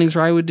there's landings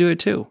where I would do it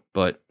too,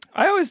 but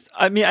I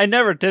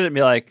never did it and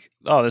be like,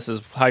 oh, this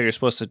is how you're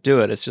supposed to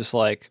do it. It's just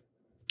like,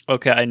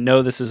 okay, I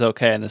know this is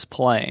okay in this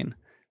plane.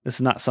 This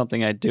is not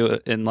something I do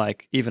in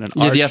like even an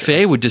Archer. The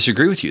FAA would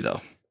disagree with you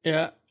though.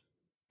 Yeah.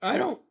 I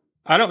don't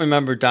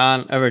remember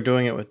Don ever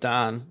doing it with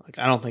Don. Like,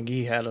 I don't think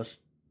he had us.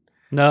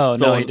 No,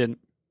 he didn't.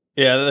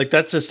 Yeah, like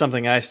that's just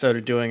something I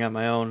started doing on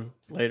my own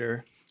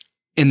later.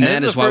 And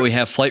that is why we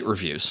have flight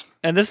reviews.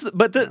 And this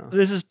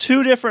is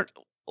two different,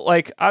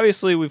 like,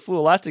 obviously we flew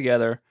a lot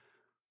together.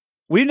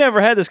 We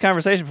never had this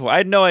conversation before. I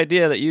had no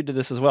idea that you did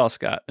this as well,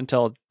 Scott,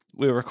 until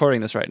we were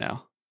recording this right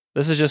now.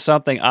 This is just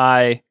something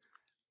I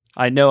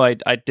know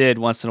I did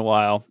once in a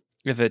while.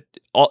 If it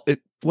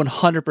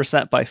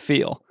 100% by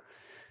feel,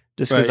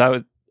 just because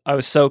I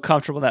was so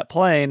comfortable in that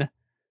plane,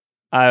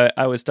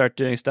 I would start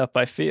doing stuff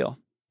by feel.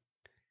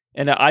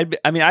 And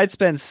I'd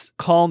spend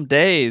calm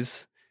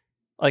days,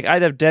 like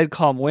I'd have dead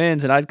calm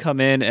winds, and I'd come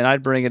in and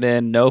I'd bring it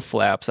in no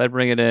flaps. I'd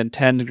bring it in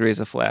 10 degrees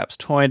of flaps,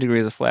 20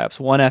 degrees of flaps,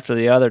 one after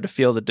the other to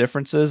feel the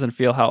differences and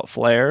feel how it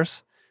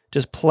flares.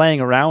 Just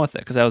playing around with it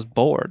because I was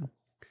bored.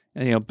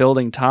 And,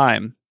 building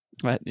time.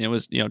 It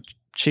was,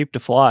 cheap to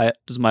fly. It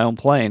was my own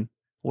plane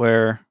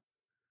where,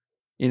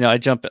 I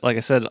jump, like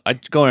I said,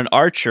 I'd go in an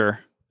Archer,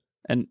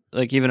 and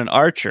like even an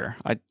Archer,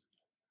 I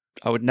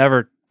would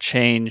never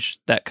change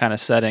that kind of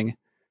setting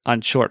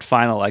on short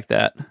final like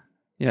that.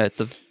 At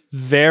the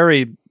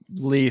very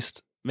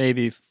least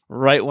maybe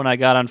right when I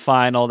got on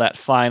final, that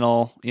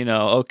final,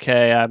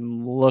 okay, I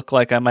look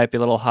like I might be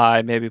a little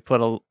high, maybe put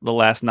the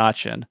last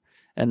notch in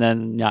and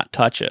then not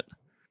touch it.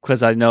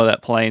 Because I know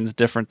that plane's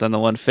different than the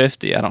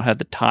 150. I don't have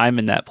the time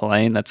in that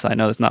plane. I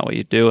know that's not what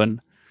you do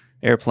in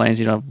airplanes.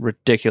 You don't have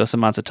ridiculous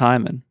amounts of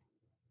time in.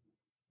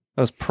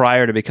 That was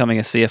prior to becoming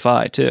a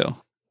CFI too.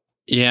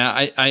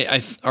 Yeah, I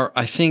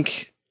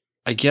think,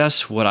 I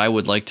guess what I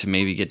would like to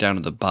maybe get down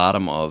to the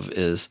bottom of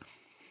is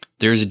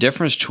there's a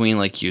difference between,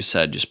 like you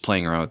said, just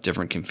playing around with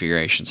different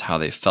configurations, how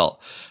they felt.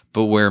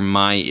 But where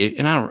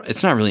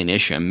it's not really an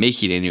issue. I'm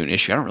making it into an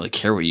issue. I don't really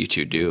care what you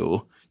two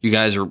do. You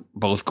guys are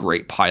both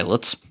great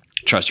pilots.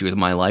 Trust you with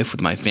my life,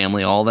 with my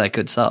family, all that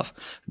good stuff.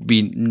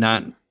 It's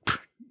not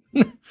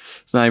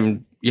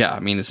even,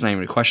 it's not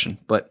even a question,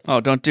 but.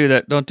 Oh, don't do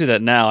that. Don't do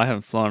that now. I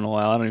haven't flown in a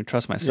while. I don't even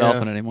trust myself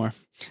in it anymore.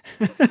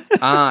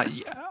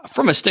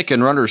 From a stick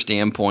and rudder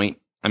standpoint,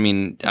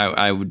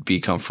 I would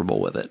be comfortable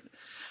with it,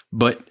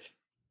 but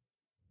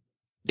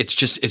it's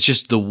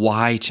just the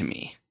why to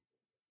me.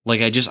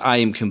 Like I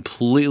am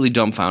completely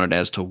dumbfounded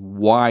as to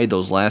why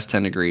those last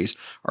 10 degrees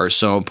are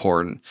so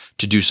important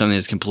to do something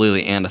that's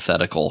completely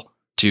antithetical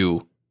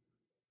to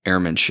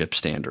airmanship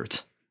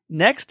standards.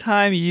 Next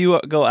time you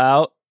go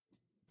out,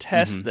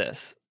 test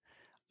this.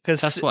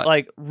 Because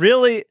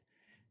really,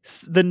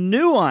 the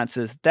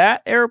nuances,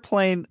 that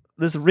airplane,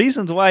 there's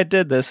reasons why I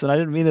did this, and I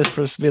didn't mean this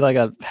for to be like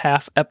a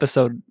half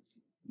episode,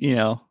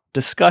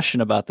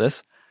 discussion about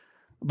this,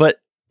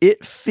 but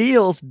it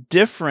feels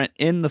different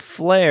in the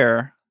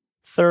flare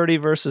 30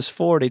 versus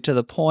 40 to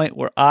the point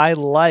where I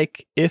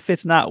like, if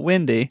it's not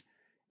windy,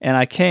 and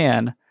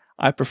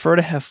I prefer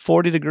to have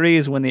 40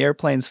 degrees when the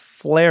airplane's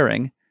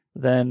flaring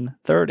than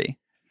 30.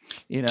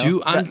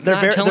 I'm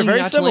not telling you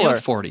not to land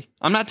with 40.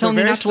 I'm not telling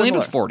you not to land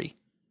with 40.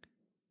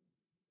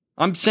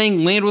 I'm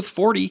saying land with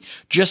 40,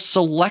 just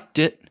select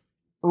it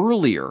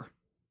earlier.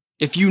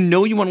 If you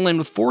know you want to land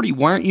with 40,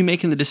 why aren't you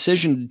making the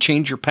decision to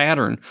change your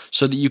pattern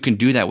so that you can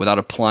do that without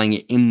applying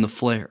it in the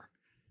flare?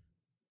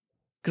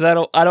 Because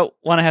I don't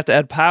want to have to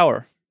add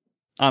power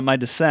on my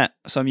descent.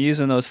 So I'm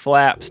using those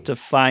flaps to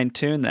fine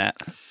tune that.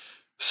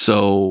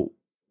 So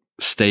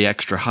stay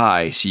extra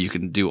high so you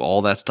can do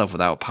all that stuff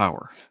without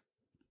power.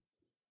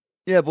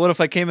 Yeah, but what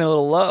if I came in a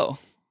little low?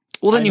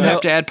 Well, then you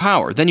have to add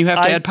power.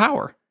 Add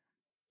power.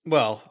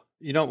 Well,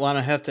 you don't want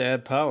to have to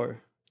add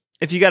power.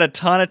 If you got a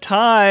ton of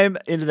time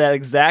into that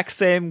exact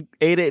same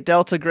 88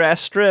 Delta grass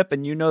strip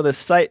and the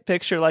sight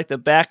picture like the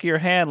back of your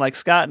hand like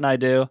Scott and I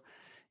do,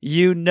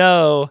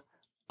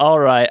 all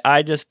right,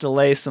 I just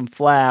delay some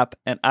flap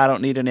and I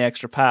don't need any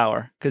extra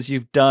power because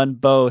you've done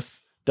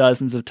both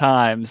dozens of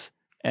times.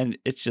 And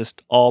it's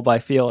just all by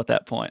feel at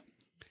that point.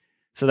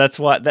 So that's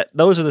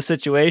those are the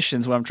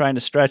situations when I'm trying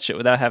to stretch it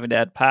without having to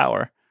add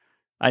power.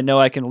 I know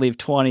I can leave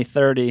 20,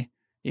 30,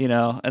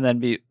 and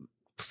then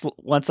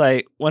once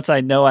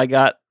I know I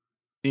got,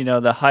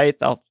 the height,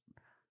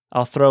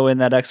 I'll throw in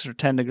that extra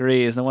 10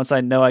 degrees. And once I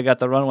know I got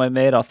the runway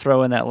made, I'll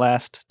throw in that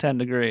last 10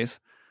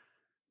 degrees.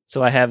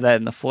 So I have that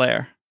in the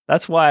flare.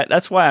 That's why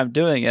I'm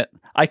doing it.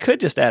 I could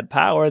just add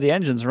power. The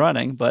engine's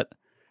running, but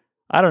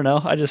I don't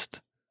know.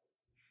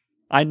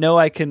 I know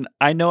I can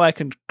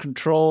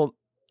control,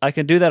 I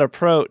can do that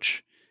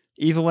approach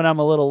even when I'm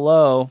a little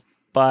low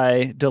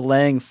by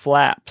delaying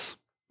flaps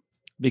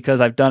because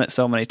I've done it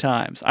so many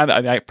times.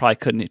 I probably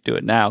couldn't do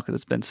it now because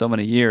it's been so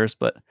many years,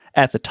 but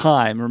at the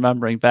time,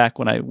 remembering back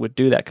when I would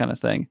do that kind of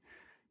thing,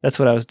 that's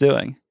what I was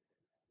doing.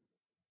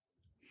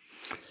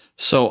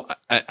 So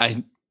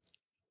I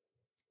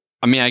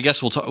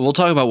guess we'll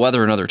talk about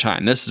weather another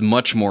time. This is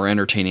much more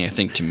entertaining, I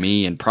think, to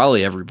me and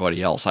probably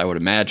everybody else, I would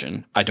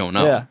imagine. I don't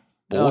know. Yeah.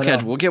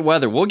 But we'll get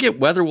weather.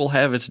 Weather will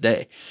have its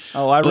day.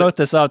 Oh, I wrote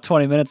this out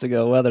 20 minutes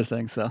ago, weather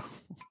thing, so.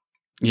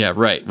 Yeah,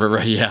 right.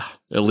 Yeah,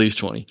 at least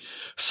 20.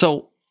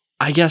 So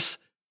I guess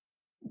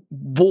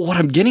what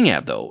I'm getting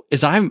at, though,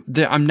 is I'm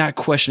not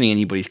questioning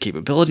anybody's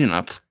capability. I'm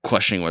not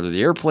questioning whether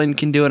the airplane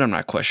can do it. I'm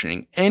not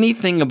questioning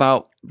anything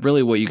about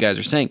really what you guys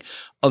are saying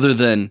other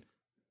than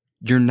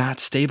you're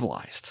not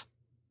stabilized.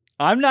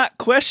 I'm not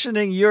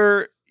questioning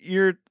your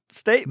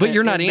statement. But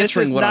you're not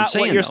answering what I'm saying. This is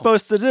not what you're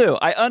supposed to do.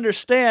 I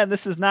understand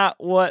this is not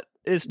what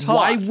is taught.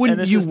 Why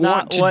wouldn't you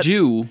want to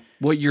do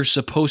what you're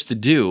supposed to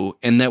do,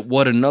 and that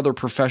what another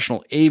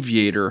professional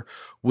aviator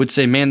would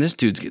say, man, this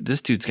dude's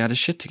got his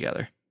shit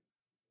together?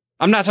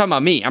 I'm not talking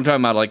about me. I'm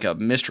talking about like a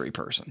mystery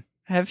person.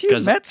 Have you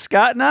met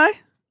Scott and I?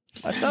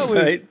 I thought we.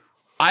 Right.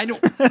 I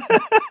don't.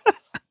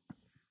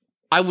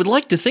 I would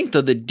like to think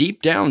though that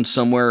deep down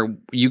somewhere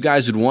you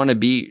guys would want to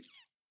be,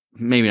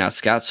 maybe not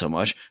Scott so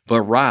much,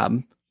 but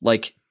Rob,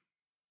 like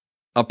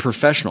a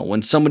professional.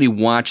 When somebody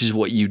watches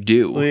what you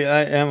do,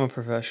 I am a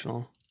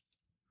professional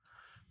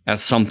at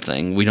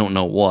something. We don't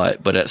know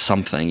what, but at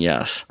something,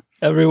 yes.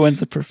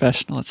 Everyone's a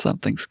professional at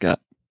something, Scott.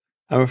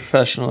 I'm a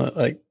professional at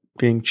like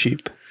being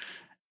cheap.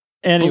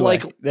 Anyway,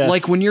 but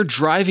like when you're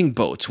driving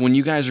boats, when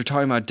you guys are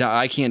talking about,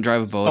 I can't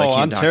drive a boat. I can't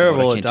I'm dock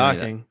terrible a boat, at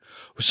docking.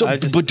 So,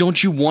 but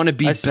don't you want to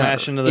be better? I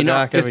smash into the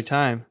dock every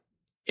time.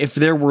 if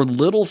there were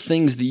little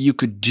things that you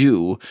could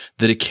do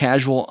that a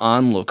casual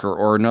onlooker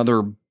or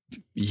another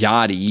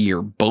yachty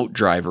or boat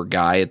driver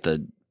guy at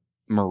the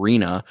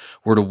marina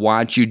were to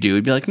watch you do,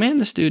 it'd be like, man,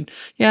 this dude,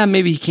 yeah,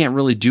 maybe he can't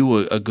really do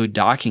a good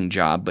docking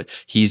job, but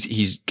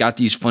he's got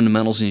these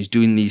fundamentals and he's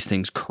doing these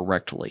things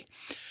correctly.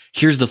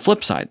 Here's the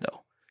flip side,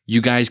 though.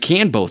 You guys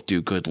can both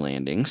do good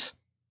landings.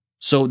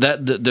 So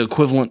that the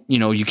equivalent,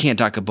 you can't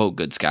dock a boat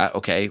good, Scott,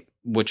 okay,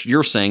 which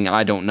you're saying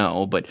I don't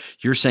know, but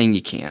you're saying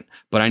you can't.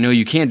 But I know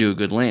you can do a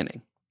good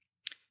landing.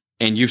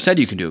 And you've said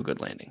you can do a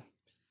good landing.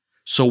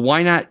 So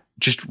why not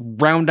just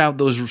round out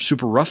those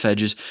super rough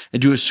edges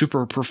and do a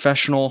super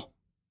professional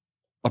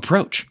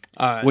approach?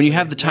 When you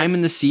have the time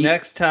in the seat.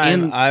 Next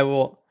time, I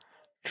will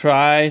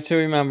try to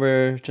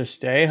remember to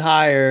stay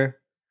higher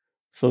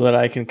so that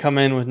I can come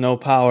in with no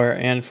power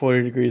and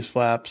 40 degrees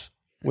flaps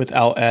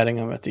without adding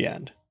them at the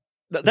end.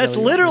 That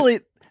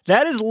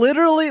is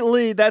literally,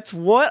 Lee, that's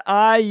what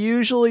I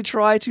usually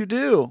try to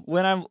do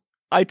when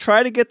I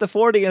try to get the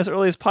 40 as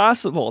early as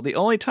possible. The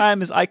only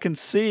time is I can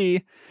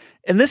see,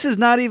 and this is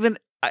not even,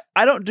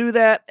 I don't do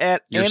that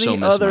at You're any so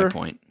missing other my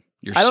point.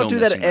 I don't do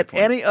that at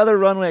any other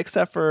runway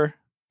except for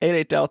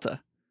 88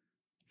 Delta.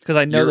 Because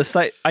I know the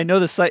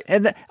site,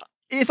 and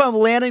if I'm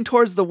landing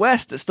towards the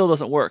west, it still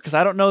doesn't work because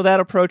I don't know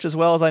that approach as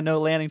well as I know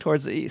landing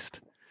towards the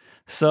east.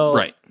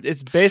 So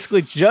It's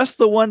basically just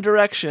the one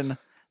direction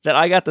that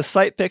I got the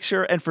sight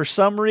picture, and for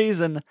some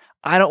reason,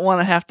 I don't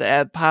want to have to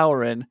add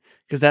power in,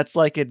 because that's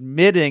like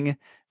admitting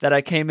that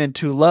I came in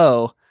too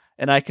low,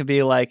 and I can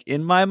be like,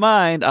 in my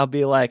mind, I'll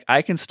be like,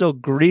 I can still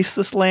grease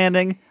this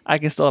landing, I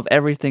can still have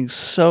everything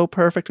so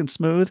perfect and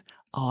smooth,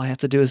 all I have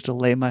to do is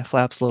delay my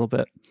flaps a little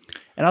bit.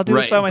 And I'll do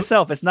this by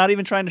myself. It's not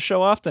even trying to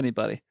show off to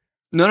anybody.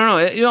 No.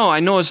 I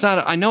know it's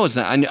not. I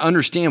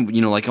understand,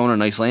 like on a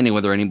nice landing,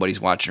 whether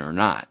anybody's watching or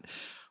not.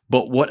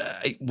 But what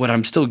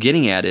I'm still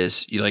getting at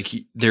is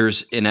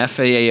there's an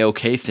FAA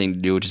okay thing to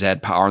do, which is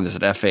add power, and there's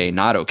an FAA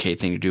not okay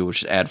thing to do,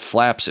 which is add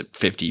flaps at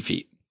 50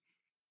 feet.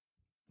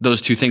 Those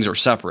two things are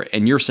separate.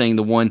 And you're saying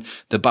the one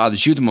that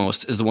bothers you the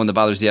most is the one that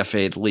bothers the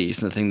FAA the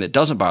least, and the thing that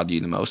doesn't bother you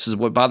the most is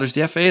what bothers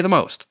the FAA the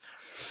most.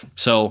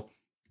 So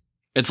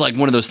it's like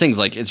one of those things,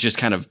 like it's just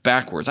kind of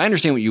backwards. I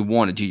understand what you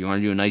want to do. You want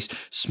to do a nice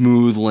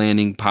smooth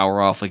landing,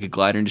 power off like a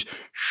glider, and just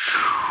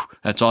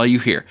that's all you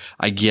hear.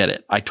 I get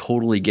it. I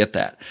totally get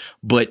that.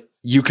 But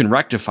you can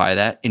rectify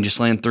that and just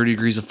land 30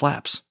 degrees of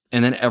flaps,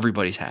 and then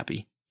everybody's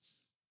happy.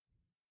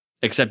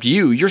 Except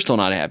you're still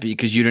not happy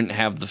because you didn't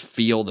have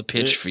the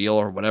pitch feel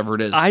or whatever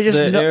it is. The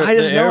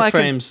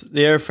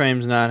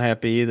airframe's not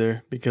happy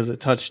either because it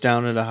touched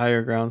down at a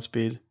higher ground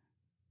speed.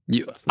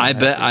 I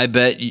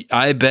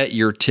bet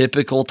your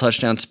typical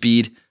touchdown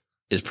speed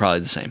is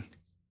probably the same.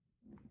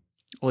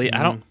 Well,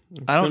 I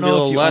don't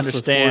know if you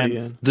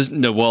understand.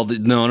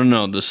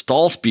 No. The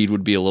stall speed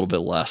would be a little bit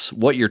less.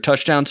 What your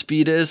touchdown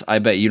speed is, I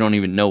bet you don't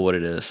even know what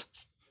it is.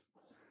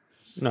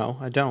 No,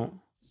 I don't.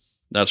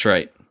 That's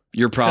right.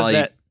 You're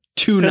probably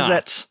 2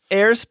 knots. That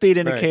airspeed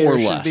indicator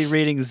should less. be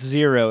reading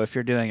 0 if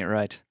you're doing it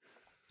right.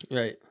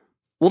 Right.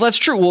 Well, that's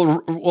true.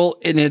 Well,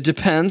 and it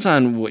depends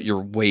on what your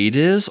weight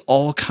is,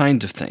 all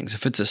kinds of things.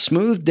 If it's a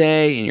smooth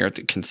day and you're at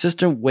the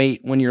consistent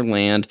weight when you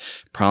land,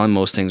 probably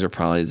most things are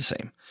probably the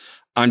same.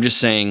 I'm just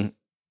saying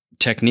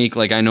technique,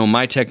 like I know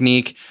my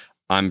technique,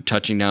 I'm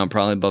touching down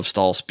probably above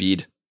stall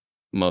speed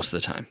most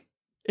of the time.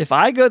 If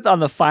I go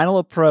on the final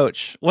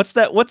approach, what's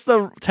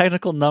the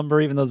technical number,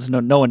 even though there's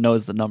no one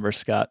knows the number,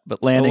 Scott,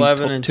 but landing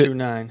 11 and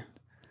 29.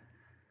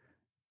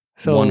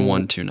 So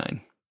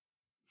 1129.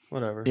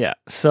 Whatever. Yeah.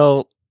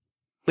 So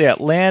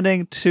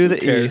landing to the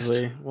east.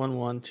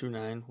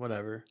 1129,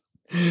 whatever.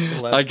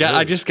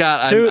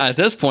 At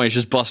this point, it's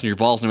just busting your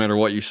balls no matter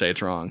what you say,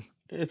 it's wrong.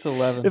 It's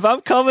 11. If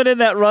I'm coming in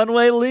that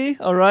runway, Lee,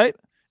 all right,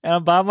 and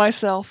I'm by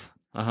myself,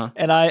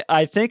 and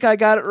I think I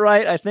got it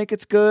right, I think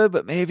it's good,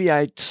 but maybe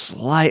I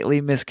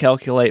slightly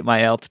miscalculate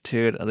my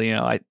altitude.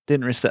 I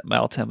didn't reset my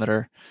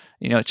altimeter.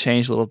 It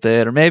changed a little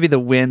bit, or maybe the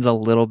wind's a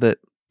little bit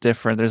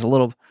different. There's a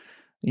little,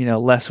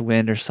 less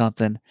wind or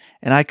something,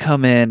 and I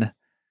come in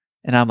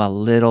and I'm a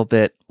little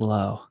bit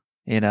low,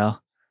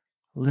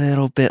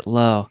 little bit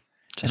low,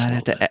 Just and I'd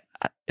have to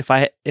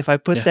if I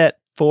put that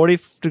 40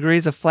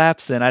 degrees of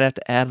flaps in, I'd have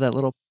to add that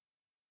little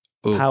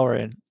power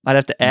in. I'd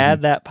have to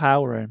add that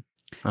power in.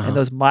 And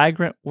those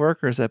migrant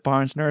workers at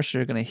Barnes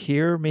Nursery are going to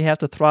hear me have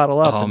to throttle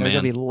up, and they're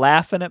going to be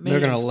laughing at me. They're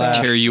going to laugh.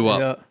 Tear you up.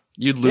 Yeah.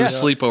 You'd lose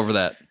sleep over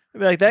that. I'd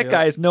be like, that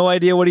guy has no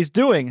idea what he's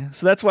doing.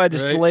 So that's why I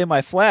just delay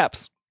my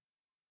flaps.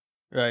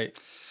 Right.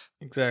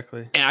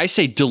 Exactly. And I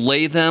say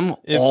delay them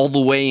all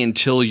the way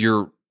until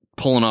you're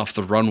pulling off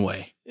the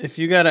runway. If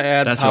you got to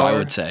add That's power, what I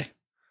would say.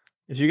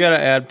 If you got to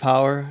add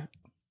power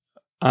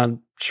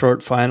on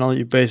short final,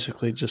 you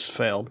basically just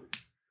failed.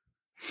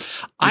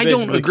 I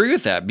don't agree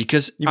with that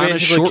because you on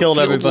basically a short killed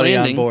everybody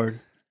landing, on board.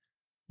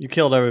 You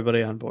killed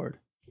everybody on board.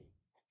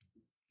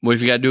 What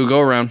if you got to do a go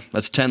around?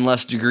 That's 10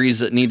 less degrees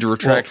that need to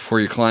retract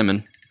before you're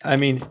climbing. I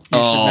mean, you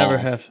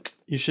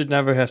should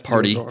never have to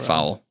party do a go around.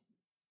 foul.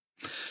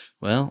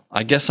 Well,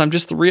 I guess I'm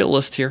just the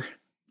realist here.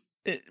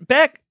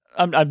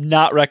 I'm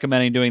not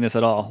recommending doing this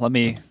at all. Let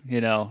me,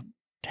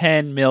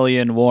 10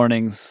 million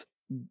warnings,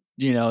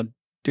 do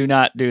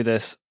not do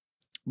this.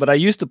 But I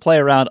used to play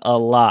around a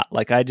lot.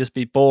 Like I'd just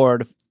be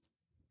bored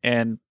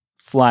and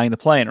flying the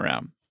plane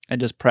around and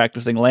just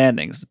practicing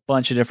landings a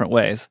bunch of different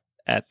ways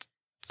at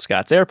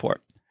Scotts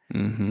Airport.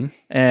 Mm-hmm.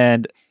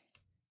 And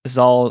this is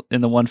all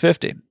in the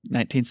 150,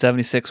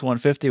 1976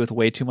 150 with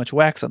way too much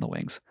wax on the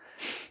wings.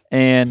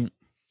 And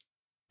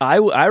I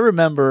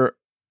remember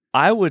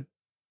I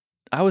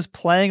was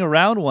playing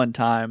around one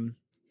time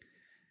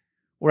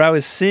where I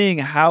was seeing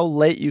how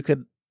late you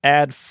could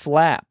add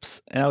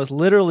flaps. And I was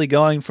literally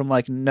going from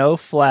like no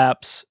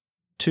flaps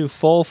to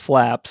full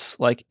flaps,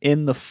 like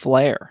in the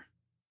flare,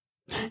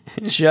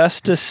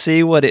 just to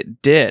see what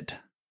it did.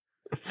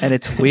 And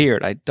it's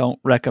weird. I don't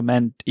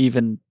recommend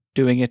even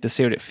doing it to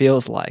see what it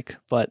feels like.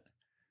 But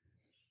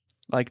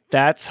like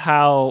that's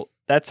how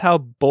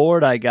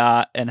bored I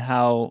got and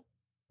how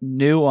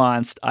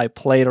nuanced I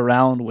played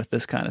around with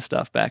this kind of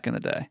stuff back in the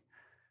day.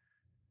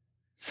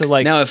 So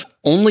like now, if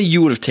only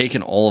you would have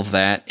taken all of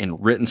that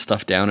and written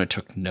stuff down and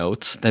took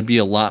notes, that'd be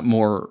a lot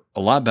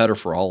better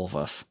for all of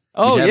us.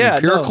 Oh, You'd have yeah,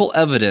 empirical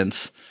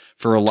evidence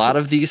for a lot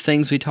of these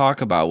things we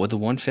talk about with the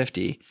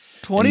 150.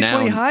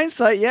 2020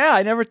 hindsight, yeah,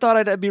 I never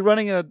thought I'd be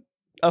running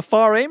a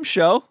far aim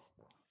show.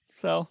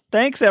 So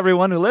thanks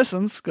everyone who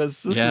listens,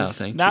 because this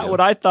is not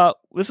what I thought.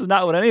 This is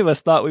not what any of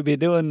us thought we'd be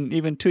doing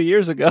even 2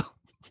 years ago.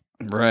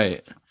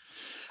 Right.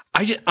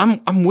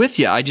 I'm with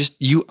you.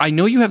 I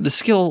know you have the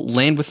skill.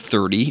 Land with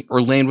 30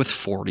 or land with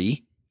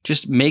 40.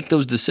 Just make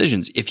those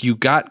decisions. If you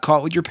got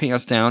caught with your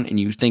pants down and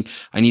you think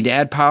I need to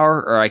add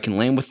power or I can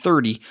land with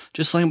 30,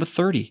 just land with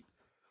 30.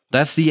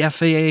 That's the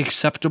FAA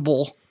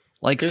acceptable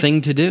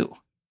thing to do.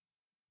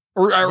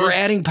 Or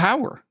adding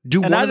power.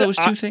 Do one of those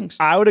two things.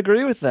 I would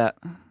agree with that.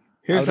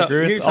 Here's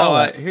how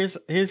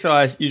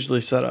I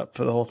usually set up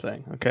for the whole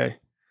thing. Okay,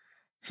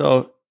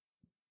 so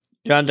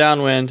you're on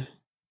downwind,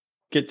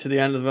 get to the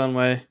end of the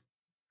runway,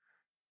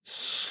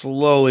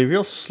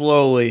 real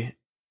slowly,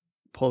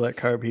 pull that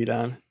carb heat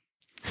on.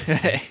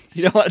 Hey,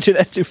 you don't want to do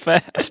that too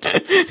fast.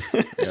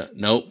 Yeah,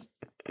 nope.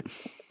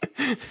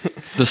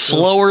 The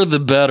slower, the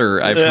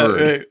better. I've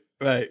heard.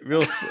 Right,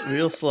 real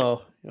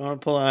slow. You don't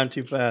want to pull it on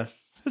too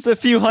fast. There's a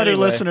few hundred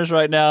listeners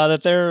right now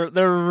that they're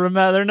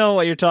know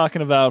what you're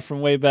talking about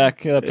from way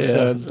back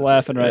episodes,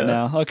 laughing right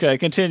now. Okay,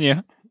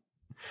 continue.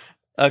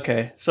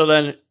 Okay, so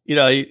then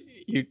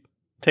you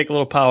take a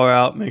little power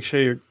out, make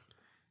sure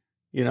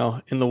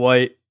you're in the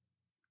white,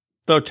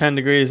 throw 10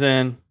 degrees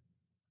in,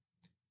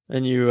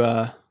 then you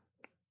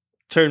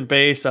turn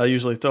base. I'll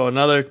usually throw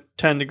another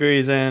 10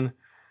 degrees in,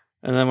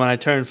 and then when I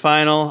turn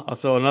final, I'll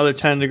throw another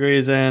 10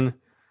 degrees in,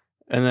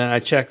 and then I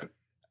check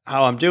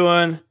how I'm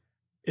doing.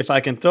 If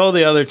I can throw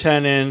the other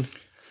 10 in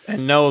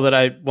and know that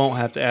I won't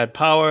have to add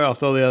power, I'll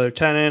throw the other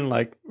 10 in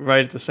like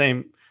right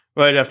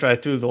after I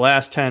threw the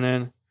last 10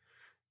 in.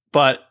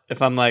 But if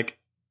I'm like,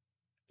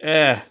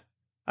 I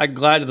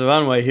glided the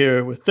runway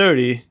here with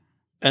 30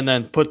 and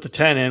then put the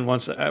 10 in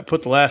once I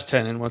put the last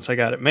 10 in once I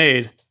got it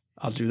made,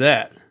 I'll do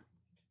that.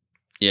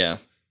 Yeah.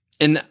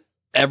 And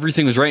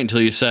everything was right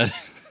until you said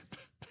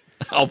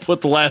I'll put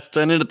the last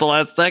 10 in at the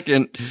last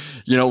second,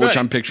 which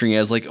I'm picturing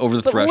as like over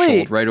the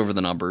threshold, right over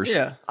the numbers.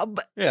 Yeah.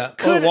 Yeah.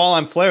 Or while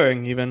I'm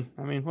flaring even.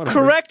 I mean, whatever.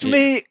 Correct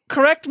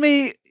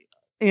me.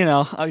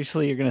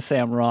 Obviously you're going to say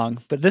I'm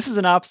wrong, but this is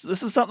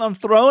this is something I'm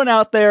throwing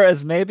out there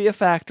as maybe a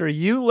factor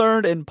you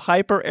learned in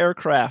Piper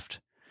aircraft.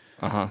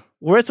 Uh-huh.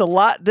 Where it's a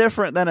lot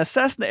different than a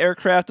Cessna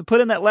aircraft. To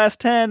put in that last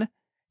 10,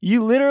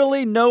 you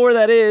literally know where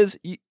that is.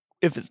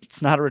 If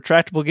it's not a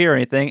retractable gear or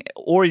anything,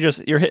 or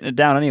you're hitting it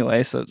down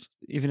anyway, so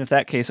even if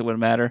that case it wouldn't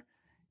matter,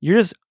 you're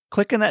just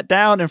clicking that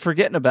down and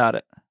forgetting about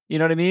it. You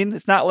know what I mean?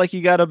 It's not like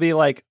you got to be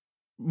like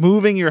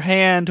moving your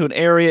hand to an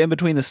area in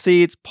between the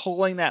seats,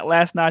 pulling that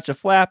last notch of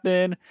flap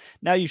in.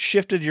 Now you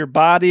shifted your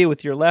body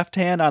with your left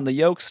hand on the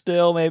yoke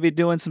still, maybe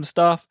doing some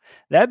stuff.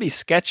 That'd be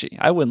sketchy.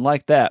 I wouldn't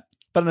like that.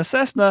 But in the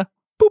Cessna,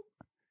 boop,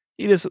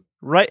 you just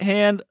right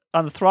hand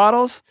on the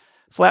throttles,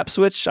 flap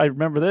switch. I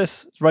remember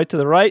this. It's right to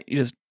the right. You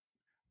just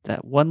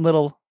that one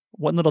little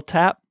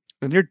tap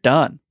and you're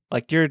done.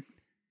 Like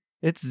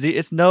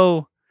it's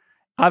no,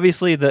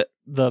 obviously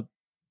the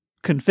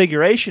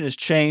configuration is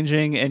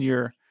changing and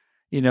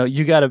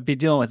you got to be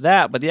dealing with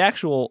that, but the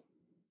actual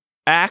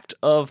act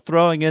of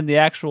throwing in the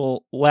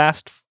actual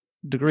last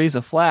degrees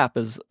of flap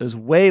is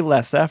way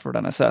less effort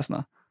on a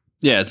Cessna.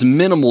 Yeah, it's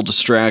minimal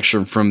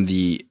distraction from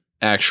the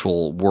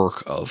actual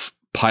work of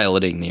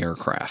piloting the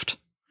aircraft.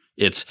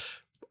 It's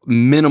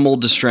minimal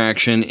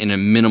distraction and a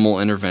minimal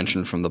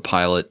intervention from the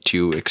pilot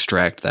to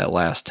extract that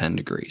last 10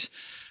 degrees.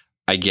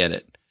 I get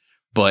it.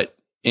 But,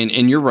 and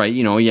you're right,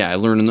 I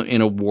learned in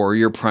a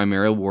warrior,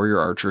 primary warrior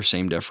archer,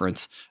 same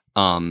difference.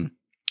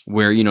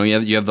 Where,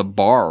 you have the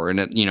bar and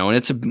and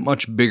it's a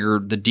much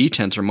bigger, the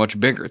detents are much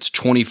bigger. It's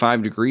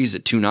 25 degrees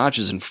at 2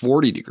 notches and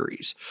 40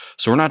 degrees.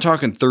 So we're not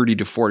talking 30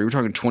 to 40, we're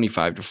talking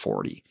 25 to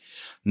 40.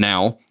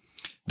 Now,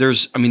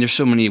 there's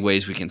so many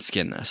ways we can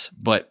skin this,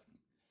 but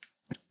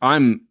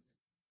I'm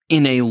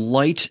in a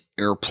light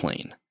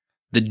airplane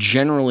the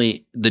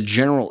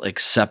general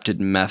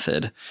accepted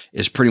method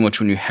is pretty much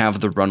when you have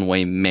the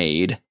runway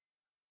made,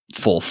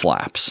 full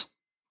flaps.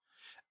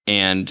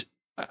 And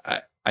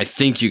I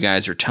think you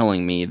guys are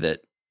telling me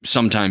that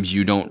sometimes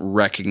you don't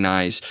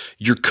recognize,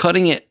 you're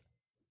cutting it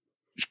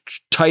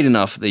tight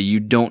enough that you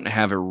don't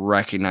have it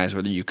recognized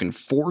whether you can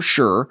for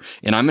sure,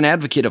 and I'm an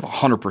advocate of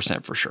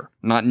 100% for sure,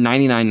 not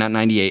 99, not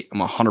 98, I'm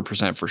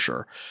 100% for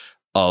sure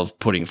of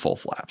putting full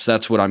flaps.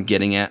 That's what I'm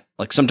getting at.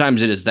 Like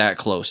sometimes it is that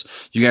close.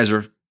 You guys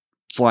are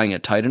flying a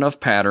tight enough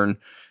pattern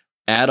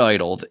at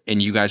idled,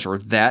 and you guys are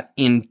that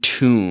in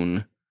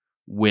tune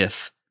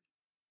with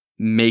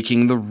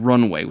making the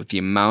runway with the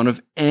amount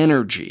of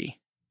energy.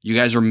 You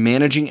guys are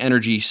managing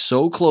energy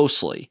so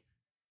closely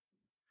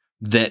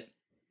that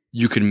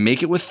you can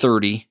make it with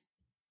 30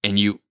 and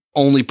you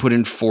only put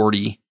in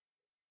 40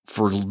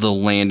 for the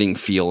landing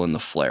feel and the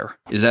flare.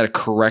 Is that a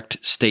correct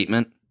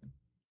statement?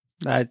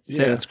 I'd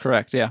say that's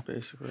correct. Yeah.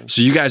 Basically.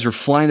 So you guys are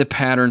flying the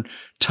pattern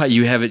tight.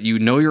 You have it. You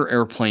know your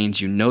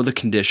airplanes. You know the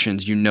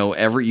conditions. You know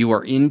you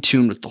are in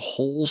tune with the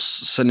whole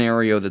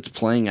scenario that's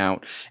playing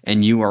out,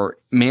 and you are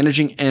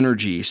managing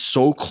energy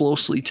so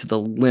closely to the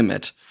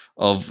limit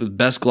of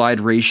best glide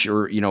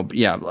ratio.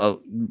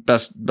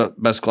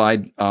 Best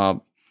glide.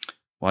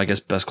 I guess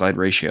best glide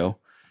ratio.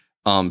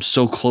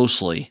 So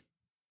closely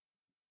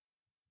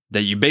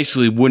that you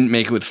basically wouldn't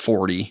make it with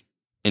 40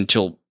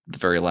 until the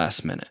very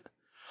last minute.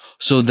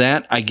 So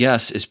that, I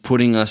guess, is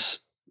putting us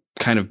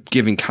kind of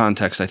giving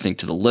context, I think,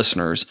 to the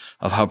listeners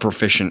of how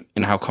proficient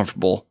and how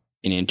comfortable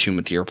and in tune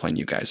with the airplane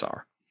you guys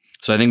are.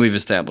 So I think we've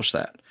established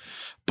that.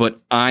 But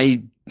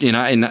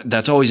and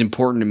that's always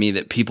important to me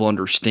that people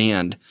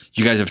understand.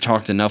 You guys have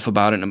talked enough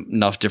about it in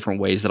enough different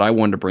ways that I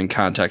wanted to bring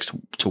context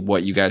to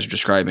what you guys are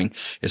describing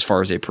as far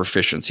as a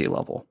proficiency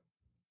level,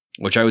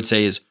 which I would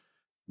say is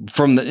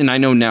and I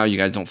know now you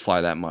guys don't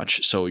fly that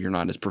much, so you're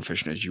not as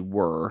proficient as you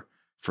were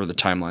for the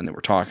timeline that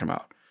we're talking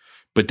about.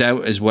 But that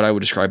is what I would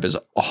describe as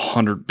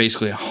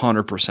basically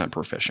 100%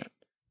 proficient.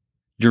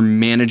 You're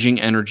managing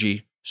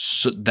energy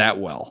that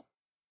well,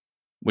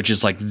 which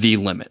is like the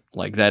limit.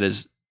 Like that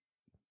is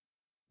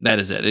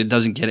it. It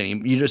doesn't get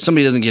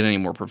somebody doesn't get any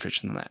more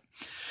proficient than that.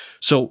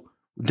 So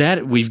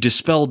that we've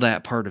dispelled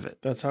that part of it.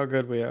 That's how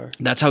good we are.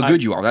 That's how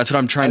good you are. That's what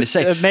I'm trying to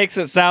say. It makes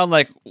it sound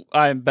like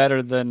I'm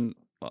better than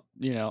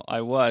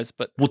I was.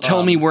 But well,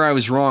 tell me where I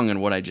was wrong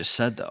in what I just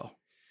said, though.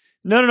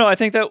 No. I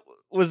think that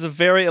was a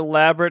very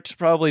elaborate,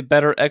 probably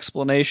better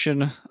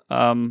explanation,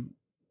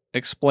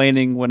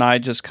 explaining when I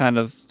just kind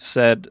of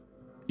said,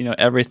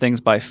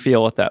 everything's by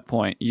feel at that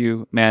point.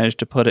 You managed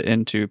to put it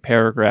into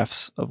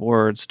paragraphs of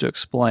words to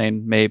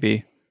explain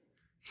maybe.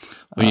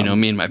 Well,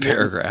 me and my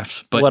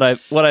paragraphs, but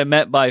what I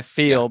meant by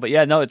feel. Yeah. But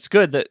yeah, no, it's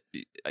good that,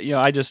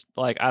 I just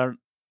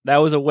that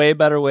was a way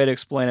better way to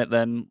explain it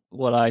than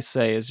what I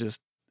say is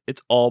just,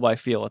 it's all by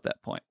feel at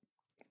that point.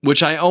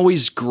 Which I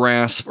always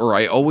grasp, or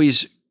I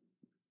always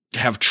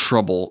have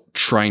trouble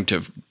trying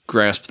to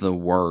grasp the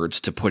words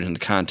to put into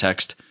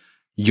context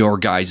your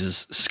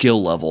guys'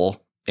 skill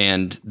level.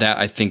 And that,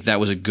 I think that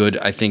was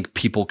I think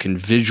people can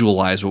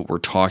visualize what we're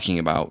talking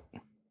about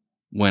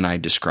when I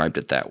described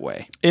it that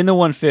way. In the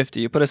 150,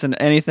 you put us in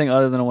anything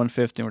other than a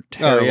 150, we're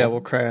terrible. Oh yeah,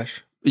 we'll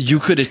crash. You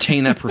could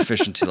attain that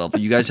proficiency level.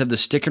 You guys have the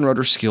stick and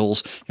rudder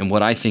skills, and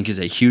what I think is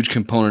a huge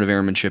component of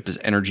airmanship is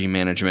energy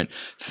management.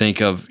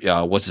 Think of,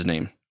 what's his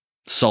name?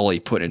 Sully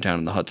putting it down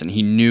in the Hudson.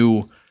 He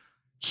knew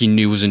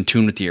was in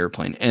tune with the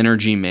airplane.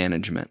 Energy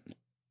management.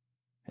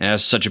 And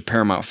that's such a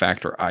paramount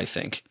factor, I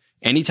think.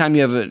 Anytime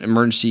you have an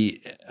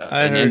emergency,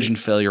 an engine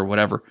failure,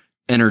 whatever,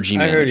 energy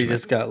management. I heard he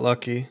just got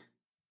lucky.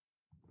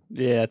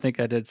 Yeah, I think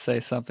I did say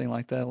something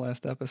like that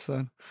last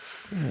episode.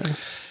 Yeah.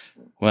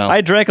 Well,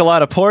 I drank a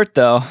lot of port,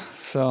 though,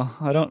 so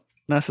I don't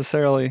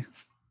necessarily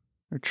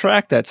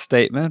retract that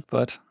statement,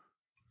 but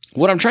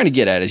what I'm trying to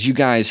get at is you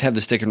guys have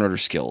the stick and rudder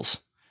skills.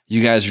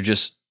 You guys are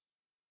just,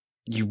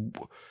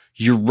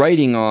 you're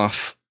writing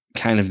off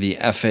kind of the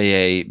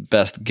FAA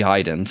best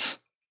guidance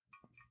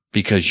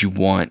because you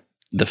want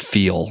the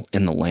feel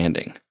in the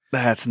landing.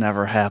 That's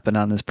never happened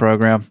on this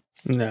program.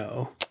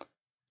 No.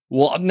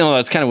 Well, no,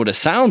 that's kind of what it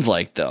sounds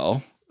like,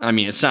 though. I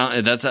mean,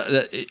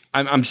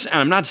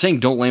 I'm not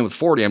saying don't land with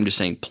 40. I'm just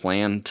saying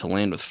plan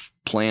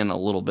a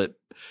little bit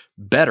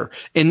better.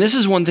 And this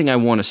is one thing I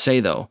want to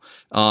say, though.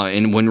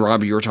 And when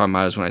Robbie, you were talking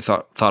about it, is when I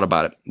thought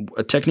about it.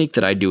 A technique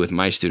that I do with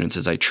my students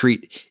is I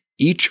treat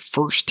each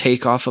first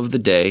takeoff of the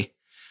day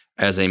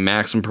as a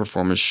maximum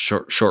performance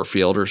short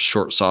field or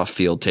short soft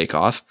field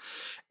takeoff.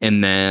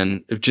 And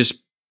then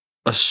just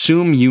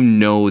assume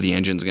the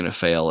engine's going to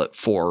fail at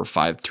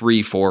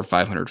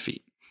 500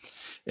 feet.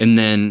 And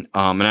then,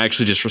 and I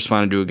actually just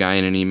responded to a guy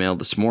in an email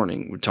this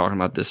morning. We're talking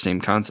about this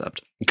same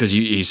concept because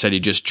he said he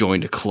just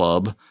joined a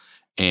club,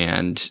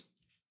 and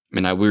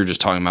we were just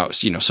talking about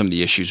some of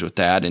the issues with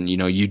that, and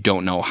you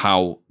don't know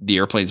how the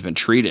airplane's been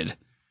treated.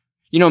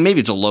 Maybe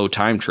it's a low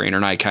time trainer,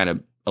 and I kind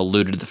of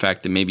alluded to the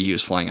fact that maybe he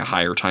was flying a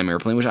higher time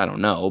airplane, which I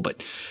don't know,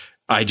 but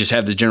I just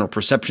have the general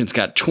perception it's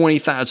got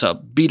 20,000, it's a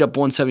beat up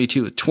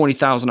 172 with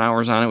 20,000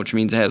 hours on it, which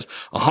means it has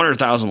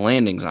 100,000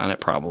 landings on it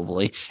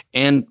probably,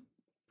 and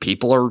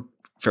people are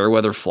fair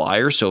weather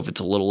flyers, so if it's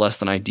a little less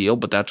than ideal,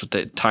 but that's what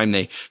the time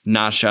they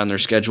notch on their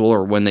schedule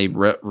or when they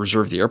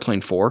reserve the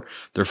airplane for,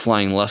 they're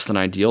flying less than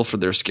ideal for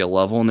their skill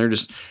level, and they're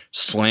just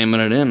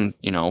slamming it in,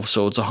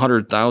 so it's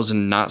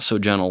 100,000 not so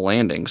gentle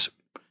landings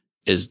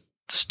is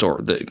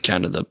the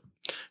kind of the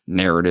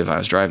narrative I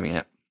was driving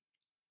at.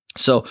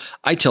 So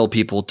I tell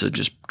people to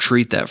just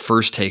treat that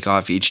first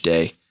takeoff each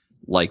day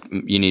like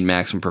you need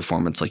maximum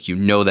performance, like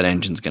that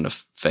engine's going to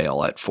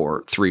fail at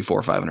 300,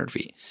 400, 500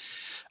 feet.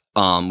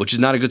 Which is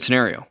not a good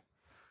scenario.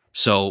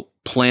 So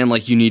plan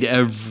like you need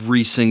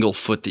every single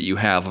foot that you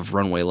have of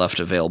runway left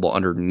available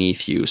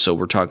underneath you. So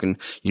we're talking,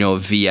 a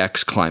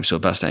VX climb, so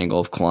best angle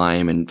of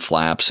climb and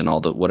flaps and all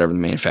the whatever the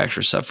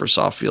manufacturer set for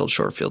soft field,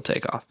 short field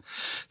takeoff.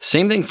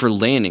 Same thing for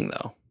landing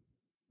though,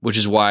 which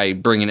is why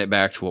bringing it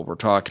back to what we're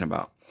talking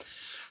about.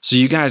 So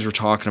you guys were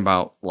talking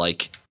about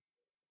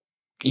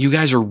you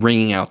guys are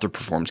wringing out the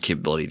performance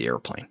capability of the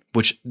airplane,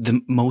 which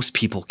most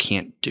people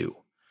can't do.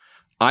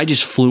 I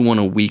just flew one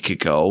a week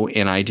ago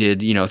and I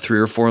did, 3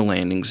 or 4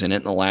 landings in it.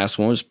 And the last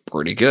one was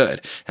pretty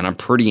good. And I'm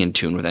pretty in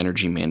tune with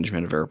energy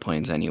management of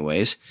airplanes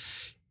anyways.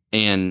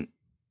 And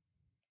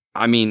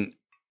I mean,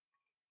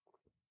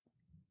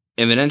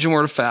 if an engine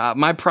were to fail,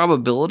 my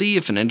probability,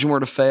 if an engine were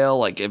to fail,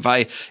 like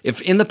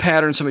if in the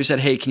pattern somebody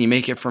said, hey, can you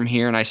make it from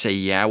here? And I say,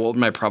 yeah, what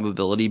would my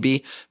probability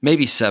be?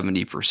 Maybe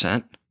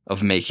 70%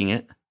 of making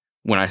it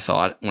when I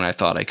thought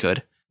I could.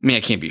 I mean,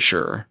 I can't be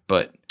sure,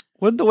 but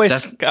Wouldn't the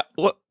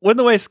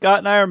way Scott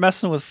and I are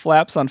messing with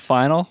flaps on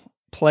final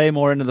play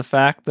more into the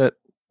fact that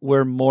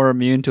we're more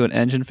immune to an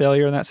engine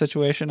failure in that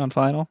situation on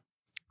final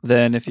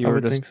than if you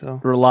were just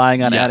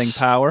relying on adding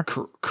power?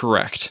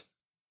 Correct.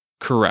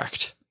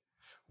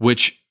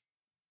 Which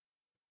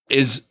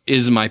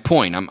is my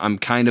point. I'm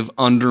kind of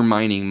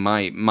undermining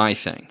my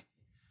thing.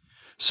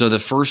 So the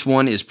first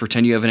one is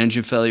pretend you have an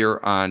engine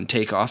failure on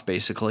takeoff,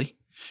 basically.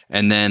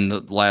 And then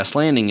the last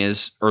landing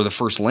the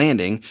first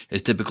landing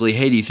is typically,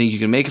 hey, do you think you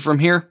can make it from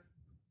here?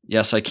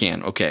 Yes, I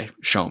can. Okay,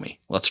 show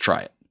me. Let's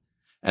try it.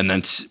 And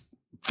then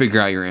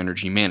figure out your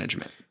energy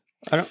management.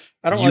 I don't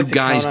like to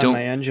count on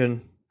my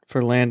engine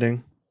for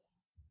landing.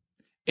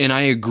 And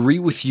I agree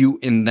with you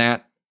in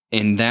that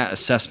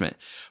assessment.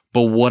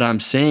 But what I'm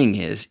saying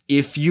is,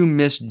 if you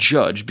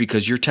misjudge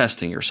because you're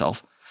testing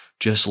yourself,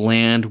 just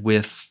land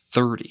with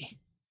 30.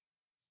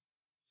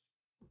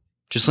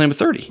 Just land with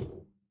 30.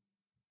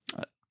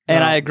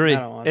 And I agree.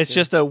 It's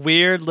just a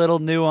weird little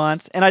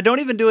nuance. And I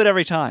don't even do it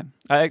every time.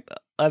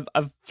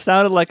 I've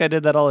sounded like I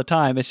did that all the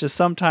time. It's just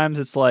sometimes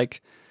it's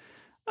like,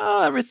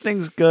 oh,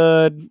 everything's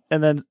good.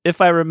 And then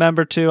if I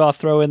remember to, I'll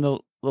throw in the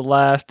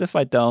last. If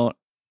I don't,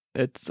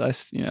 it's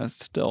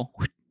still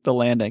the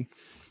landing.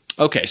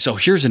 Okay, so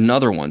here's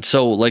another one.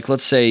 So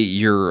let's say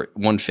your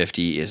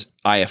 150 is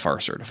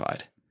IFR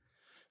certified.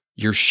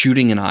 You're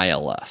shooting an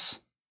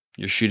ILS.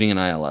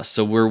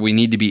 So where we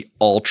need to be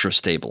ultra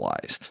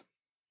stabilized.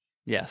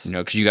 Yes.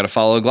 Because you got to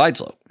follow a glide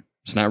slope.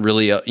 It's not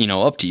really up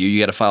to you.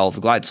 You got to follow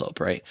the glide slope,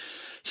 right?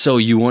 So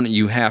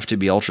you have to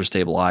be ultra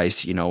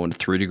stabilized, in a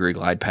 3-degree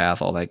glide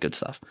path, all that good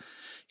stuff.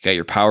 You got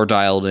your power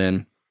dialed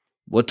in.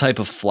 What type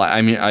of flat?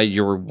 I mean,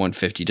 your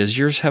 150. Does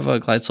yours have a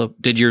glide slope?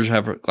 Did yours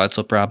have a glide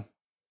slope, Rob?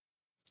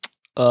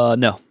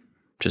 No.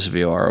 Just a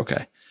VOR.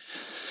 Okay.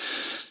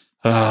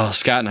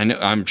 Scott, and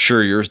I'm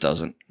sure yours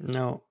doesn't.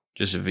 No.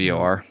 Just a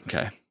VOR.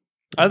 Okay.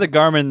 I had the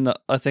Garmin,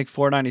 I think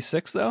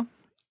 496 though.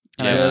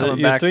 And I was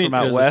coming back from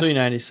out west.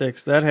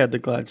 396. That had the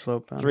glide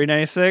slope on.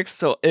 396.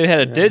 So it had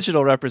a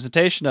digital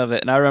representation of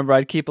it. And I remember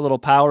I'd keep a little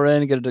power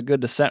in, get a good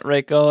descent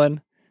rate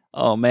going.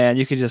 Oh man,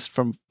 you could just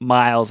from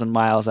miles and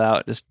miles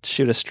out, just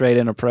shoot a straight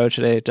in approach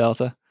at 8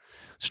 Delta.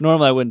 Which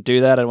normally I wouldn't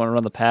do that. I'd want to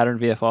run the pattern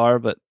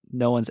VFR, but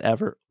no one's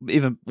ever,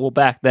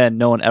 back then,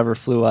 no one ever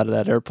flew out of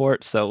that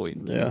airport. So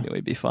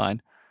we'd be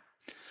fine.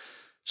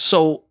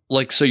 So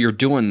you're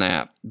doing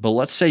that, but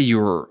let's say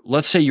you're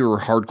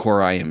hardcore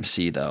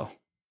IMC though.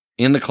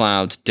 In the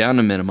clouds, down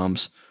to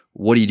minimums.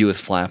 What do you do with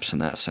flaps in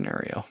that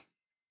scenario?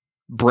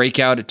 Break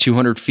out at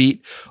 200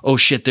 feet. Oh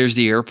shit, there's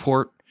the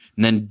airport.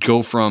 And then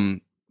go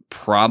from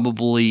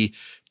probably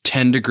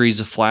 10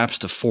 degrees of flaps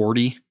to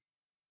 40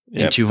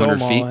 in 200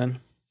 feet.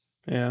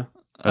 Yeah.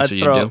 That's what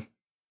you do?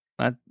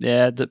 I'd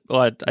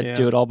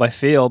do it all by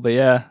feel, but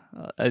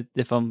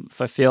if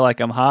I feel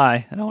like I'm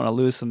high, I don't want to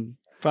lose some.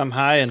 If I'm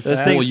high and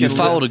fast. Well, you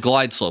followed a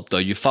glide slope, though.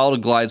 You followed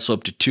a glide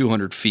slope to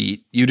 200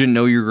 feet. You didn't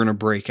know you were going to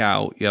break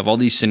out. You have all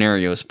these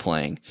scenarios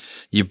playing.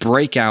 You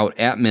break out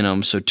at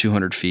minimum, so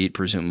 200 feet,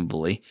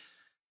 presumably.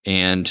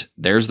 And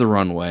there's the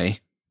runway.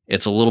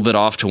 It's a little bit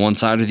off to one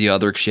side or the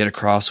other because you had a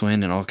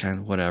crosswind and all kinds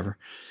of whatever.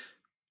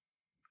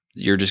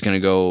 You're just going to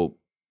go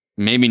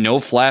maybe no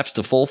flaps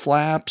to full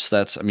flaps.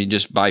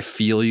 Just by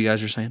feel, you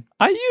guys are saying?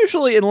 I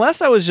usually,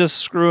 unless I was just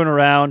screwing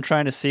around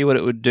trying to see what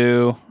it would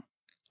do,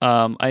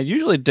 I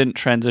usually didn't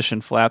transition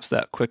flaps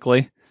that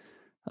quickly.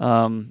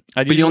 But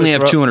you only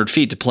have 200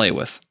 feet to play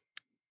with.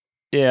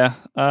 Yeah.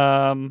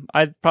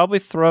 I'd probably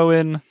throw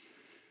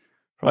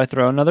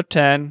another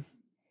 10,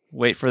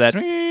 wait for that.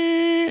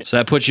 So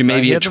that puts you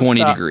maybe at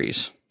 20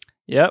 degrees.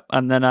 Yep.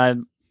 And then I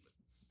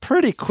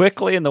pretty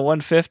quickly in the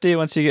 150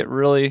 once you get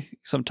really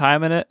some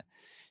time in it.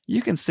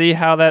 You can see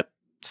how that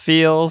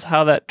feels,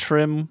 how that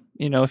trim,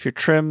 if you're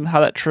trim, how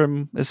that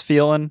trim is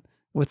feeling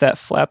with that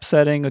flap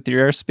setting, with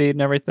your airspeed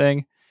and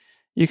everything.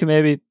 You can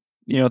maybe,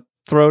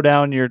 throw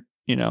down your,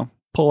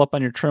 pull up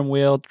on your trim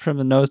wheel, trim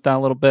the nose down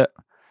a little bit,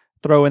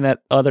 throw in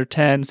that other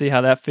 10, see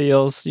how that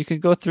feels. You can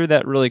go through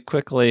that really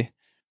quickly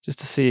just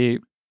to see.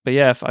 But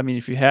yeah,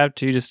 if you have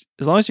to, just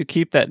as long as you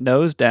keep that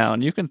nose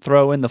down, you can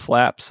throw in the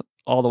flaps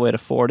all the way to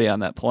 40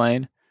 on that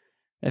plane.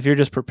 If you're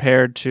just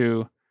prepared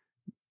to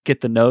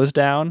get the nose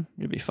down,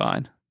 you'll be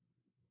fine.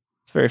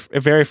 It's a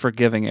very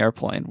forgiving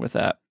airplane with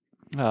that.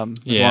 As long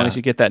as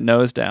you get that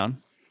nose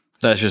down.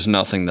 That's just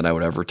nothing that I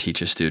would ever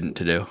teach a student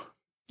to do.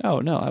 Oh,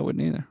 no, I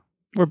wouldn't either.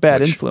 We're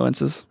bad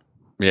influences.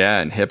 Yeah,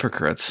 and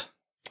hypocrites.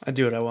 I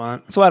do what I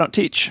want. That's why I don't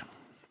teach.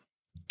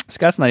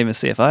 Scott's not even a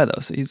CFI,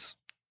 though, so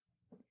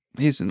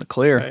he's in the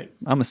clear. Right.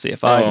 I'm a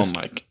CFI. Oh,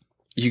 my.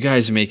 You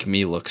guys make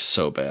me look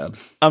so bad.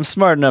 I'm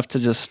smart enough to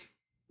just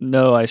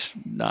know I'm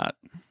not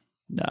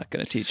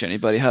going to teach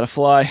anybody how to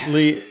fly.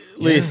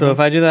 Lee, so if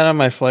I do that on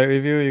my flight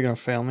review, you're going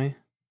to fail me?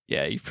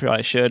 Yeah, you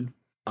probably should.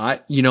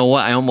 You know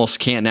what? I almost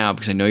can't now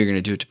because I know you're going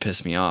to do it to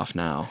piss me off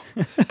now.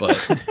 But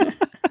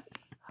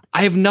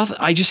I have nothing.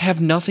 I just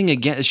have nothing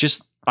against. It's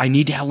just I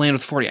need to land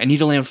with 40. I need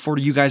to land with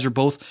 40. You guys are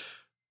both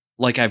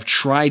like I've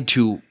tried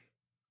to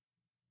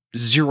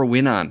zero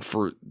in on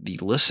for the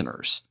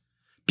listeners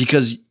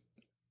because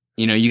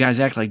you guys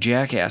act like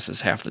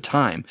jackasses half the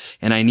time,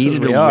 and I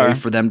needed a way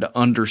for them to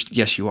understand.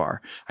 Yes, you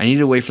are. I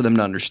needed a way for them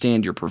to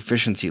understand your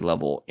proficiency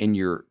level and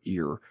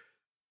your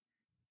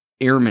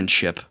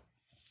airmanship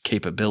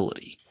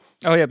capability.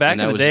 Oh yeah, back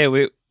in the day,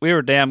 we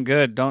were damn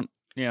good. Don't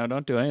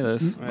do any of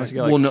this. Right. You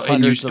got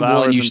hundreds of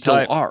hours and you still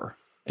type. are,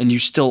 and you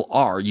still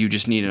are. You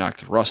just need to knock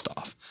the rust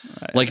off.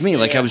 Right. Like me,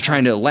 I was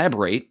trying to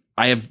elaborate.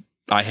 I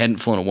hadn't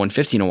flown a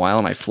 150 in a while,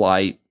 and I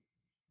fly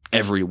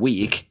every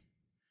week.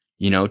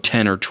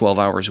 10 or 12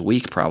 hours a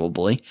week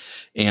probably.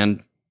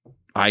 And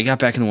I got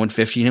back in the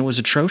 150 and it was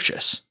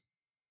atrocious.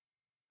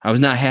 I was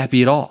not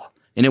happy at all.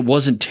 And it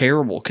wasn't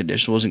terrible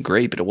condition. It wasn't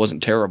great, but it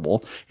wasn't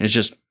terrible. And it's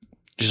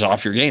just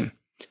off your game.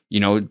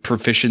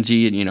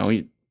 Proficiency and,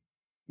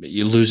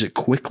 you lose it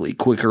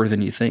quicker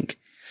than you think.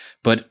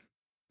 But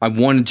I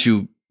wanted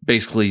to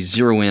basically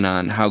zero in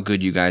on how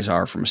good you guys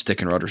are from a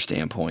stick and rudder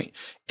standpoint.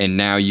 And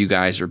now you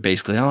guys are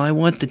basically, I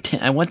want the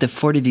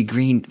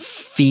 40-degree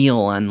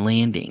feel on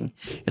landing.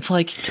 It's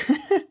like,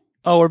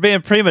 we're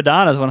being prima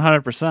donnas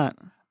 100%.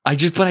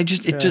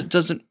 It just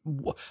doesn't.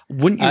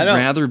 Wouldn't you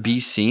rather be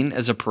seen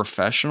as a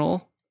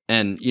professional?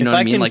 And you know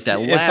what I mean, like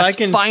that last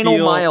final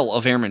mile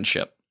of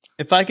airmanship.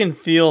 If I can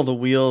feel the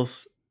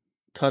wheels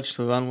touch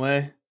the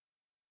runway,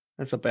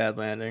 that's a bad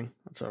landing.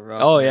 That's a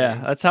rough. Oh landing.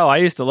 yeah, that's how I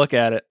used to look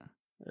at it.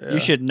 Yeah. You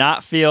should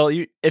not feel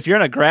if you're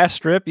in a grass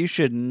strip, you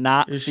should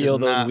not feel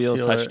those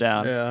wheels touch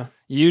down. Yeah.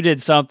 You did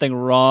something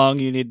wrong.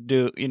 You need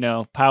to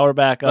do, power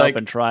back up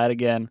and try it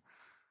again.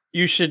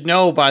 You should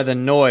know by the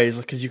noise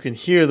because you can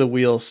hear the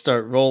wheels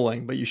start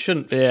rolling, but you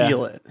shouldn't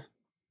feel it.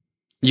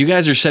 You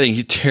guys are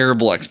setting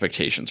terrible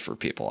expectations for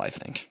people, I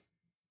think.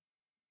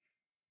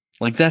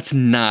 That's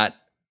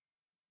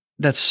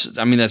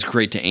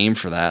great to aim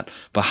for that,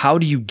 but how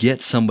do you get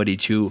somebody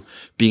to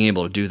being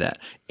able to do that?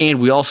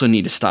 And we also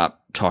need to stop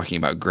talking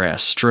about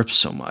grass strips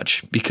so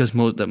much because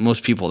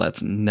most people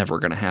that's never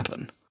going to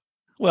happen.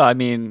 Well,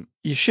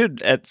 you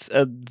should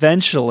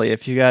eventually,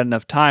 if you got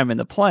enough time in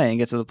the plane,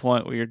 get to the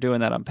point where you're doing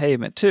that on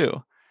pavement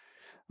too.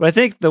 But I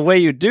think the way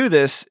you do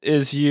this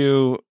is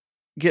you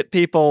get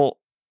people,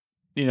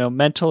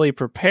 mentally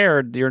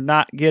prepared. You're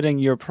not getting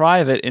your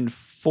private in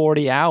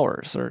 40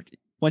 hours, or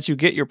once you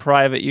get your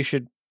private, you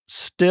should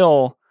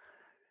still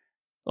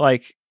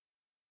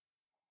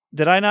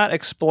did I not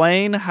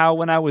explain how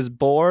when I was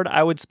bored,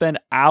 I would spend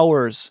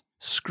hours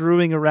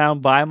screwing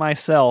around by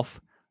myself,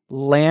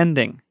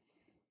 landing,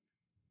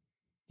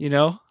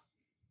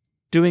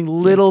 doing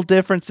little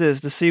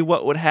differences to see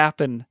what would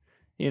happen,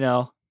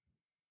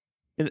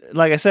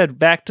 Like I said,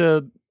 back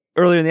to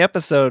earlier in the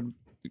episode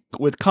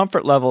with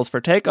comfort levels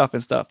for takeoff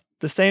and stuff,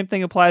 the same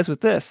thing applies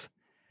with this.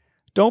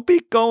 Don't be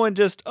going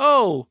just,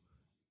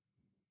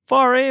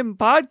 Far Aim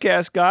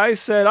podcast guy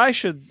said I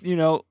should,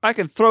 I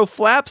can throw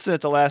flaps in at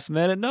the last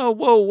minute. No,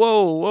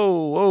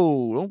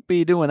 whoa. Don't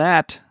be doing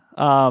that.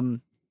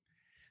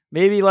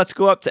 Maybe let's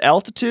go up to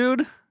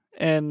altitude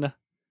and,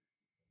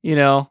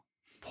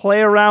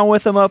 play around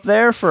with them up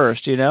there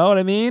first. You know what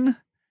I mean?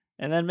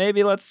 And then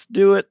maybe let's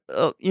do it,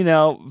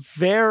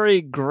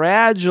 very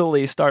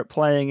gradually start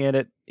playing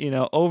it,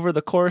 over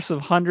the course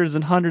of hundreds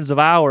and hundreds of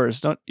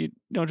hours. Don't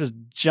just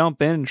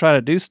jump in and try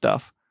to do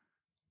stuff.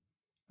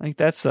 I think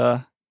that's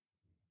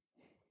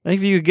I think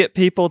if you could get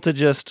people to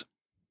just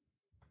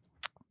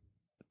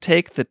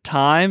take the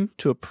time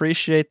to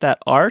appreciate that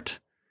art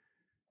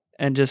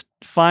and just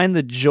find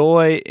the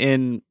joy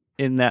in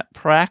that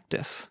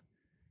practice,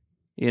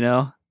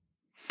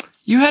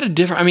 You had a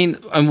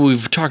different,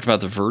 we've talked about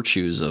the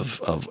virtues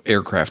of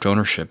aircraft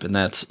ownership, and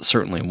that's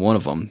certainly one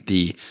of them.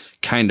 The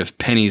kind of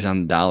pennies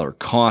on the dollar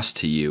cost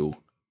to you.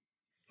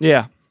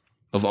 Yeah.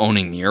 of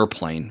owning the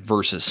airplane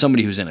versus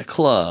somebody who's in a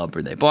club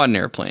or they bought an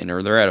airplane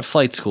or they're at a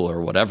flight school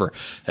or whatever.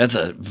 That's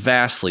a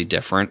vastly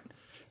different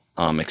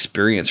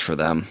experience for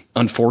them,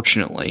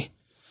 unfortunately.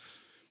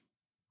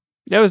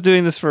 I was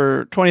doing this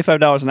for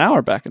 $25 an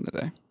hour back in the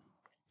day.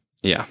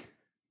 Yeah.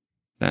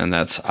 And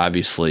that's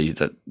obviously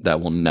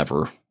that will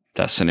never,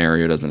 that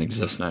scenario doesn't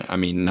exist. I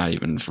mean, not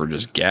even for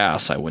just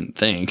gas, I wouldn't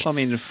think. I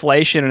mean,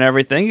 inflation and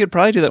everything, you'd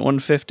probably do that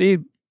 150,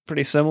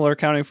 pretty similar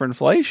accounting for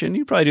inflation.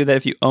 You'd probably do that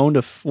if you owned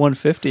a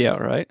 150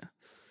 outright.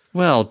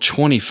 Well,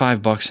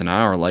 $25 an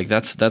hour, like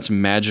that's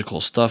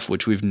magical stuff,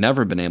 which we've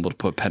never been able to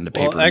put pen to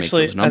paper Well,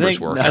 actually, and make those numbers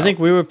work out. I think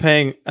we were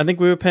paying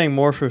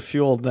more for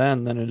fuel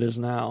then than it is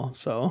now.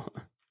 So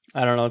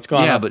I don't know. It's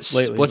gone up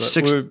lately. What's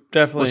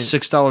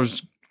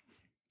 $6?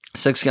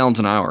 6 gallons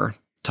an hour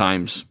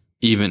times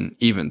even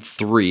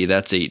 3.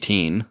 That's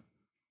 18.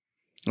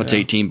 That's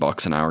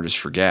 $18 an hour just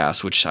for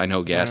gas, which I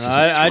know gas is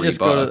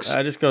 $3.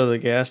 I just go to the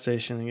gas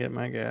station and get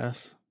my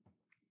gas.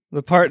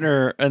 The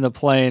partner in the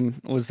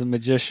plane was a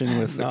magician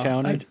with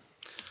accounting.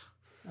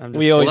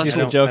 We always used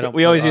to joke.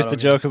 We always used to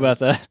joke about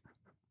that.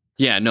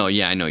 Yeah, no,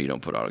 yeah, I know you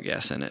don't put auto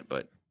gas in it,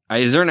 but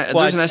there's an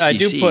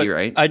STC,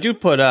 right? I do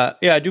put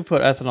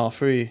ethanol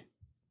free.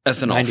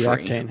 Ethanol 90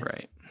 free, octane.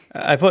 right?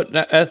 I put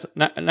 90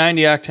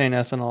 octane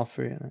ethanol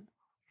free in it.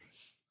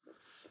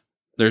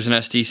 There's an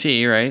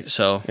STC, right?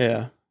 So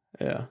yeah,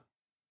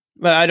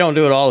 but I don't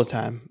do it all the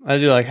time. I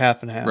do like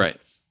half and half. Right.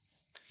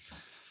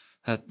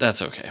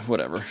 That's okay.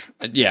 Whatever.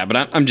 Yeah, but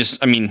I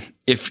mean,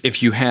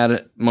 if you had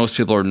it, most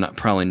people are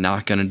probably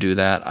not going to do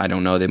that. I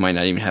don't know. They might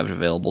not even have it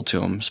available to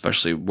them,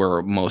 especially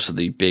where most of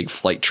the big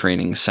flight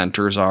training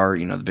centers are,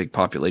 the big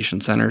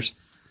population centers.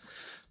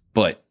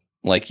 But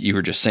like you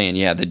were just saying,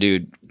 yeah, the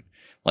dude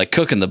like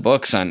cooking the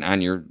books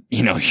on your,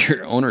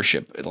 your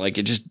ownership, like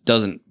it just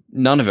doesn't,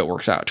 none of it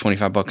works out.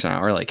 $25 an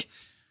hour. Like,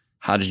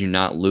 how did you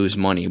not lose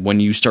money when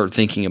you start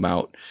thinking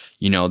about,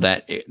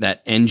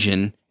 that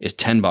engine is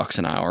 $10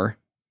 an hour.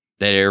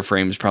 That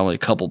airframe is probably a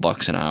couple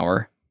bucks an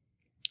hour.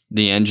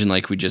 The engine,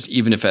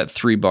 even if at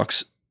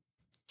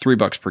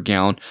 $3 per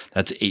gallon,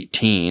 that's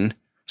 18.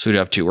 So we're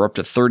up to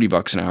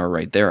 $30 an hour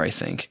right there, I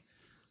think.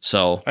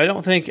 So I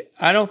don't think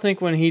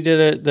when he did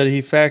it that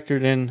he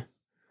factored in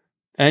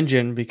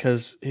engine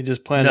because he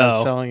just planned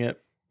on selling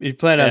it. He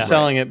planned on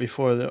selling it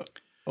before the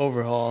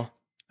overhaul,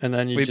 and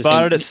then we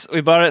bought it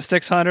at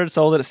 600,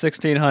 sold it at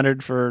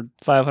 1,600 for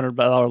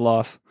 $500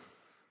 loss.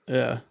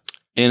 Yeah,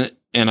 and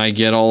I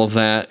get all of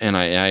that, and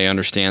I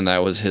understand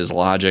that was his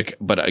logic,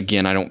 but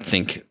again, I don't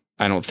think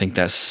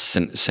that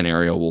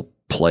scenario will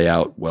play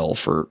out well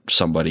for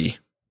somebody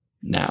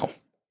now.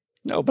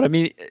 No, but I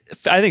mean,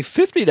 I think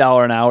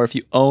 $50 an hour if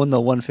you own the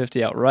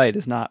 150 outright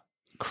is not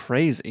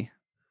crazy.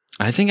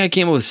 I think I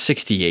came up with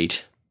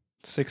 68.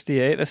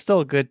 68? That's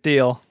still a good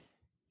deal.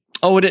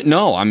 Oh,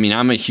 no. I mean,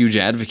 I'm a huge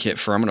advocate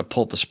for, I'm going to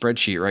pull up a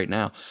spreadsheet right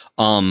now.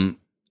 I'm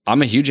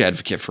a huge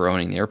advocate for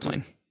owning the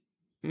airplane.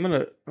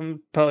 I'm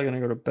probably going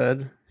to go to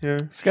bed here.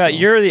 Scott,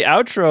 you're the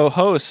outro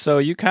host, so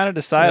you kind of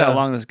decide how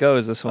long this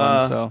goes, this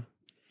one. So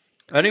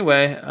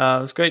anyway, it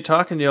was great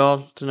talking to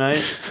y'all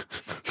tonight.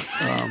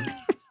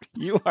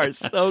 You are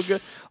so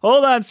good.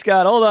 Hold on,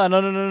 Scott. Hold on.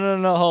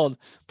 No. Hold.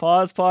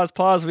 Pause.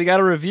 We got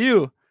a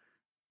review.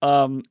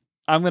 I'm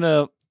going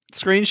to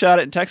screenshot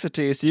it and text it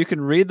to you so you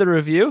can read the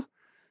review.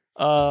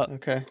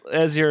 Okay.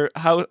 As your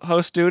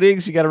host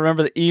duties, you got to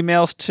remember the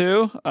emails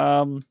too.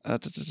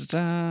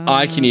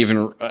 I can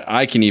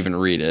even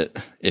read it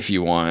if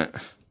you want.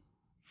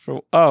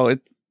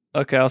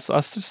 Okay. I'll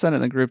just send it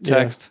in the group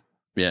text.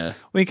 Yeah.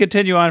 We can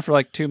continue on for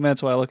like 2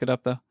 minutes while I look it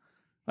up though.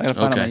 I gotta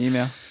find out my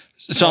email.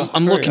 So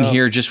I'm looking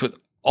here just with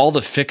all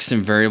the fixed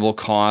and variable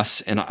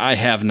costs, and I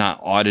have not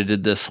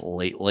audited this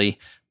lately,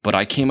 but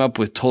I came up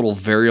with total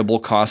variable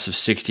costs of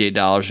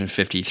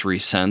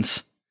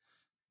 $68.53.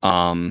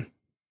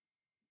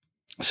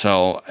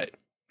 So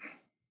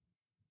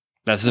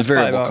that's the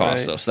variable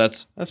cost, though. So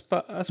that's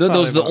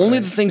those are the only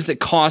the things that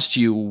cost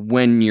you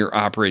when you're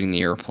operating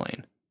the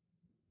airplane.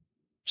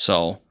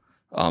 So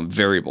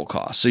variable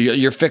costs. So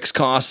your fixed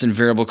costs and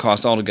variable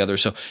costs all together.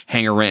 So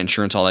hangar rent,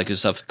 insurance, all that good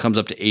stuff comes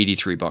up to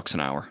 $83 an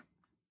hour.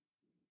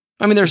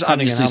 I mean, there's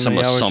obviously some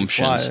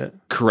assumptions,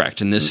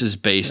 correct, and this is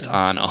based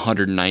on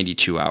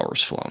 192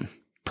 hours flown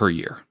per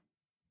year.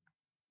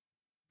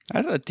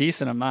 That's a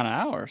decent amount of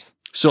hours.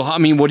 So, I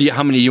mean,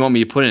 how many do you want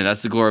me to put in?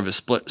 That's the glory of a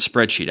split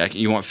spreadsheet.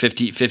 You want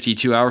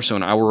 52 hours, so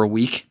an hour a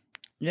week?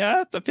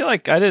 Yeah, I feel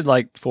like I did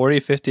like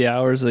 40, 50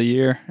 hours a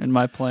year in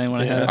my plane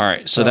when I had it. All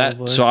right, so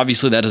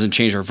obviously that doesn't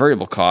change our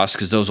variable costs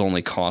because those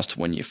only cost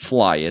when you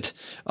fly it.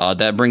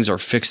 That brings our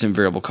fixed and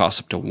variable costs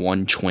up to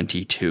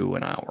 $122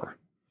 an hour.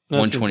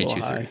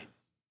 $122.30.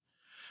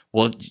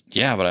 Well,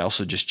 yeah, but I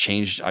also just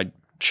I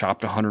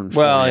chopped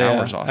 140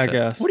 hours off. I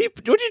guess. What do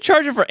you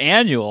charge it for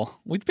annual?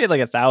 We paid like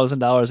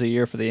 $1,000 a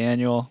year for the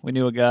annual. We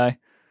knew a guy.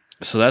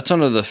 So that's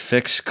under the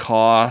fixed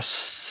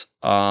costs.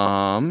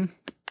 The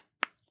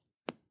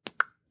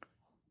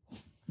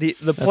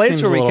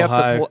place where we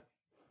kept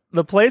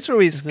the place where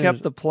we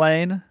kept the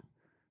plane,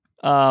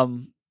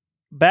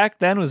 back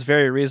then was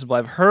very reasonable.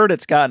 I've heard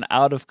it's gotten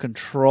out of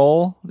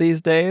control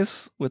these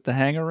days with the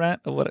hangar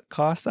rent of what it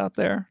costs out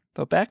there.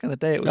 But back in the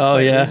day, it was quite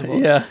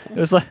reasonable. yeah. It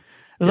was like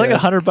Yeah.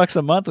 $100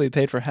 a month we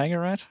paid for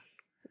hangar rent.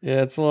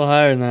 Yeah, it's a little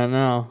higher than that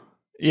now.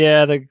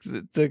 Yeah,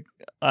 the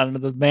I don't know,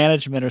 the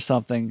management or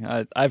something.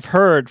 I've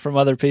heard from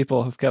other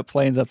people who've got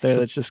planes up there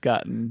that's just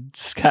gotten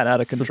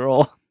out of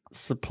control.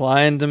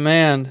 Supply and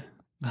demand.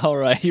 All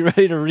right, you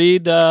ready to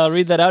read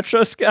that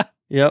outro, Scott?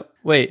 Yep.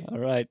 Wait, All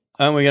right.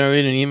 aren't we gonna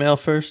read an email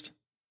first?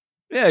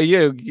 Yeah,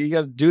 you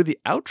got to do the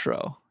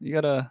outro. You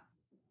gotta.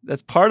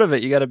 That's part of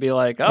it. You got to be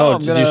like, Oh,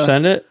 did you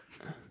send it?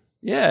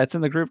 Yeah, it's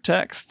in the group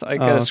text. I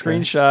got a okay.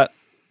 screenshot.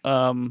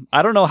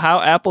 I don't know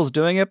how Apple's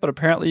doing it, but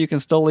apparently you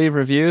can still leave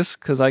reviews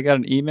because I got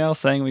an email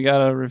saying we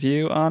got a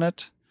review on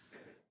it.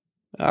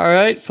 All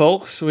right,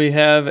 folks, we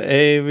have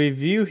a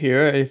review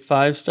here, a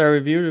 5-star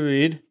review to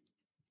read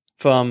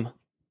from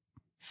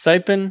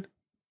Saipan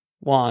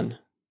Wan.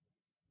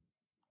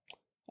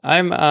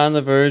 I'm on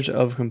the verge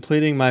of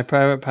completing my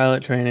private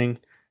pilot training,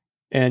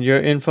 and your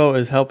info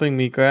is helping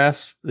me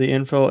grasp the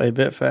info a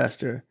bit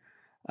faster.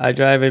 I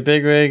drive a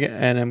big rig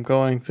and am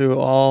going through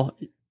all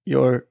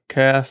your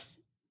casts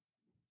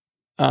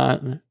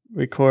on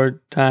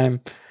record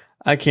time.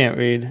 I can't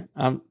read.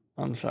 I'm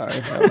sorry.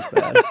 That was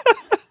bad.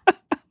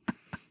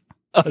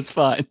 Oh, it's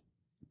fine.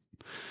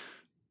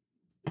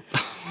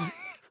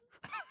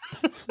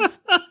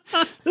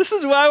 This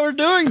is why we're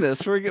doing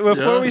this.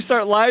 Before we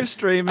start live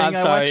streaming, I'm I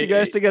want sorry. you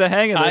guys to get a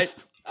hang of this.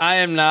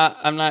 I'm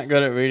not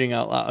good at reading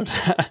out loud.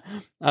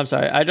 I'm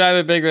sorry. I drive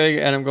a big rig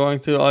and I'm going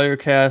through all your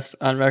casts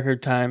on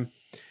record time.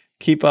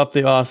 Keep up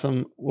the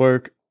awesome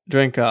work.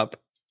 Drink up.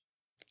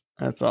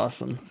 That's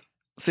awesome.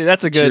 See,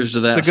 that's a good. Cheers to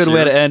that, It's a good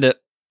way to end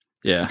it.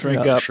 Yeah,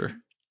 Drink for up. sure.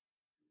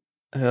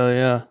 Hell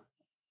yeah.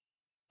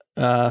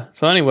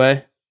 So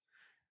anyway,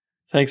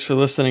 thanks for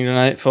listening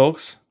tonight,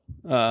 folks.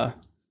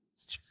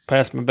 It's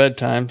past my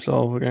bedtime,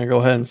 so we're gonna go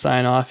ahead and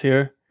sign off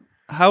here.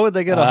 How would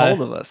they get a hold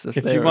of us If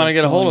you want to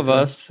get a hold of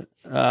us,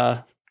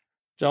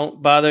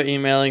 don't bother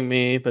emailing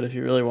me, but if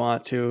you really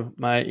want to,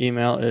 my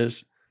email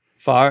is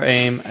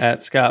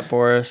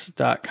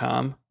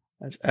faraim@scottboris.com.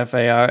 That's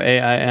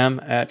FARAIM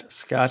at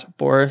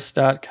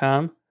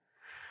scottboris.com.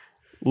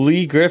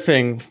 Lee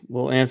Griffin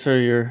will answer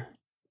your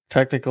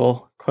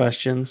technical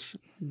questions.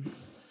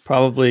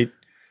 Probably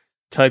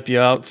type you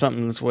out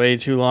something that's way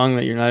too long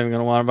that you're not even going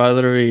to want to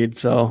bother to read.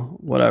 So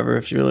whatever,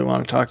 if you really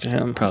want to talk to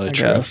him, Probably I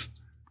true. guess.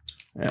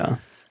 Yeah.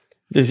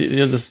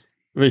 You'll just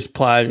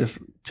reply, just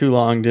too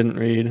long, didn't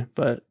read.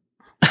 But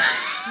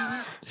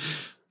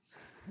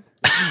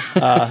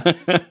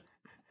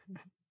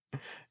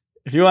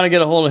if you want to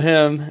get a hold of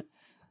him,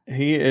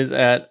 he is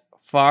at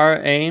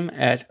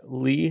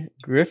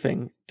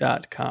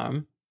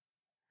faraim@leegriffin.com.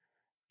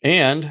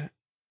 And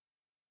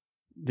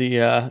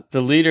the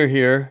leader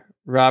here,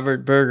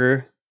 Robert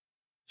Berger,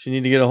 if you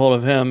need to get a hold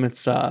of him,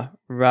 it's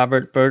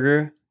Robert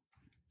Berger.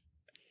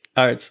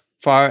 It's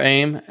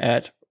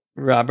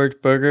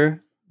faraim@Robert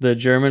Berger, the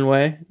German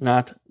way,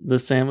 not the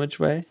sandwich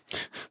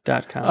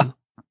way.com.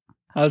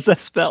 How's that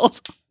spelled?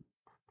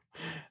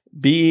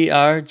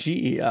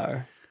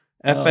 BERGER.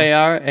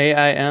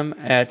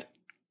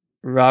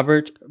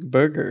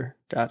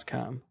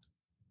 FARAIM@RobertBerger.com.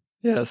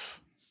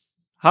 Yes.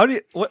 How do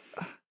you what?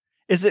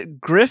 Is it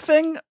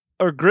Griffin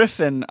or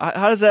Griffin?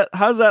 How's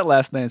that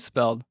last name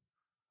spelled?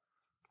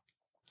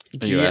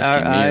 Are you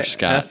asking me or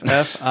Scott?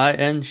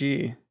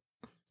 GRIFFING.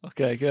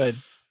 Okay, good.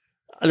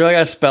 Do I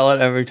gotta spell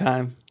it every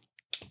time?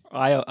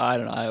 I don't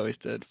know. I always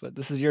did, but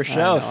this is your I show,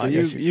 know, so I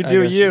you guess do I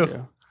guess you.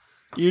 do.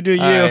 You do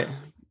you. All right.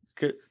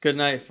 Good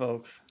night,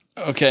 folks.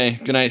 Okay.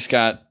 Good night,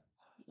 Scott.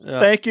 Yeah,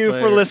 Thank you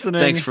for later.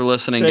 listening. Thanks for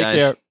listening, Take guys.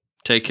 care.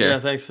 Take care. Yeah,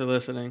 thanks for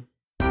listening.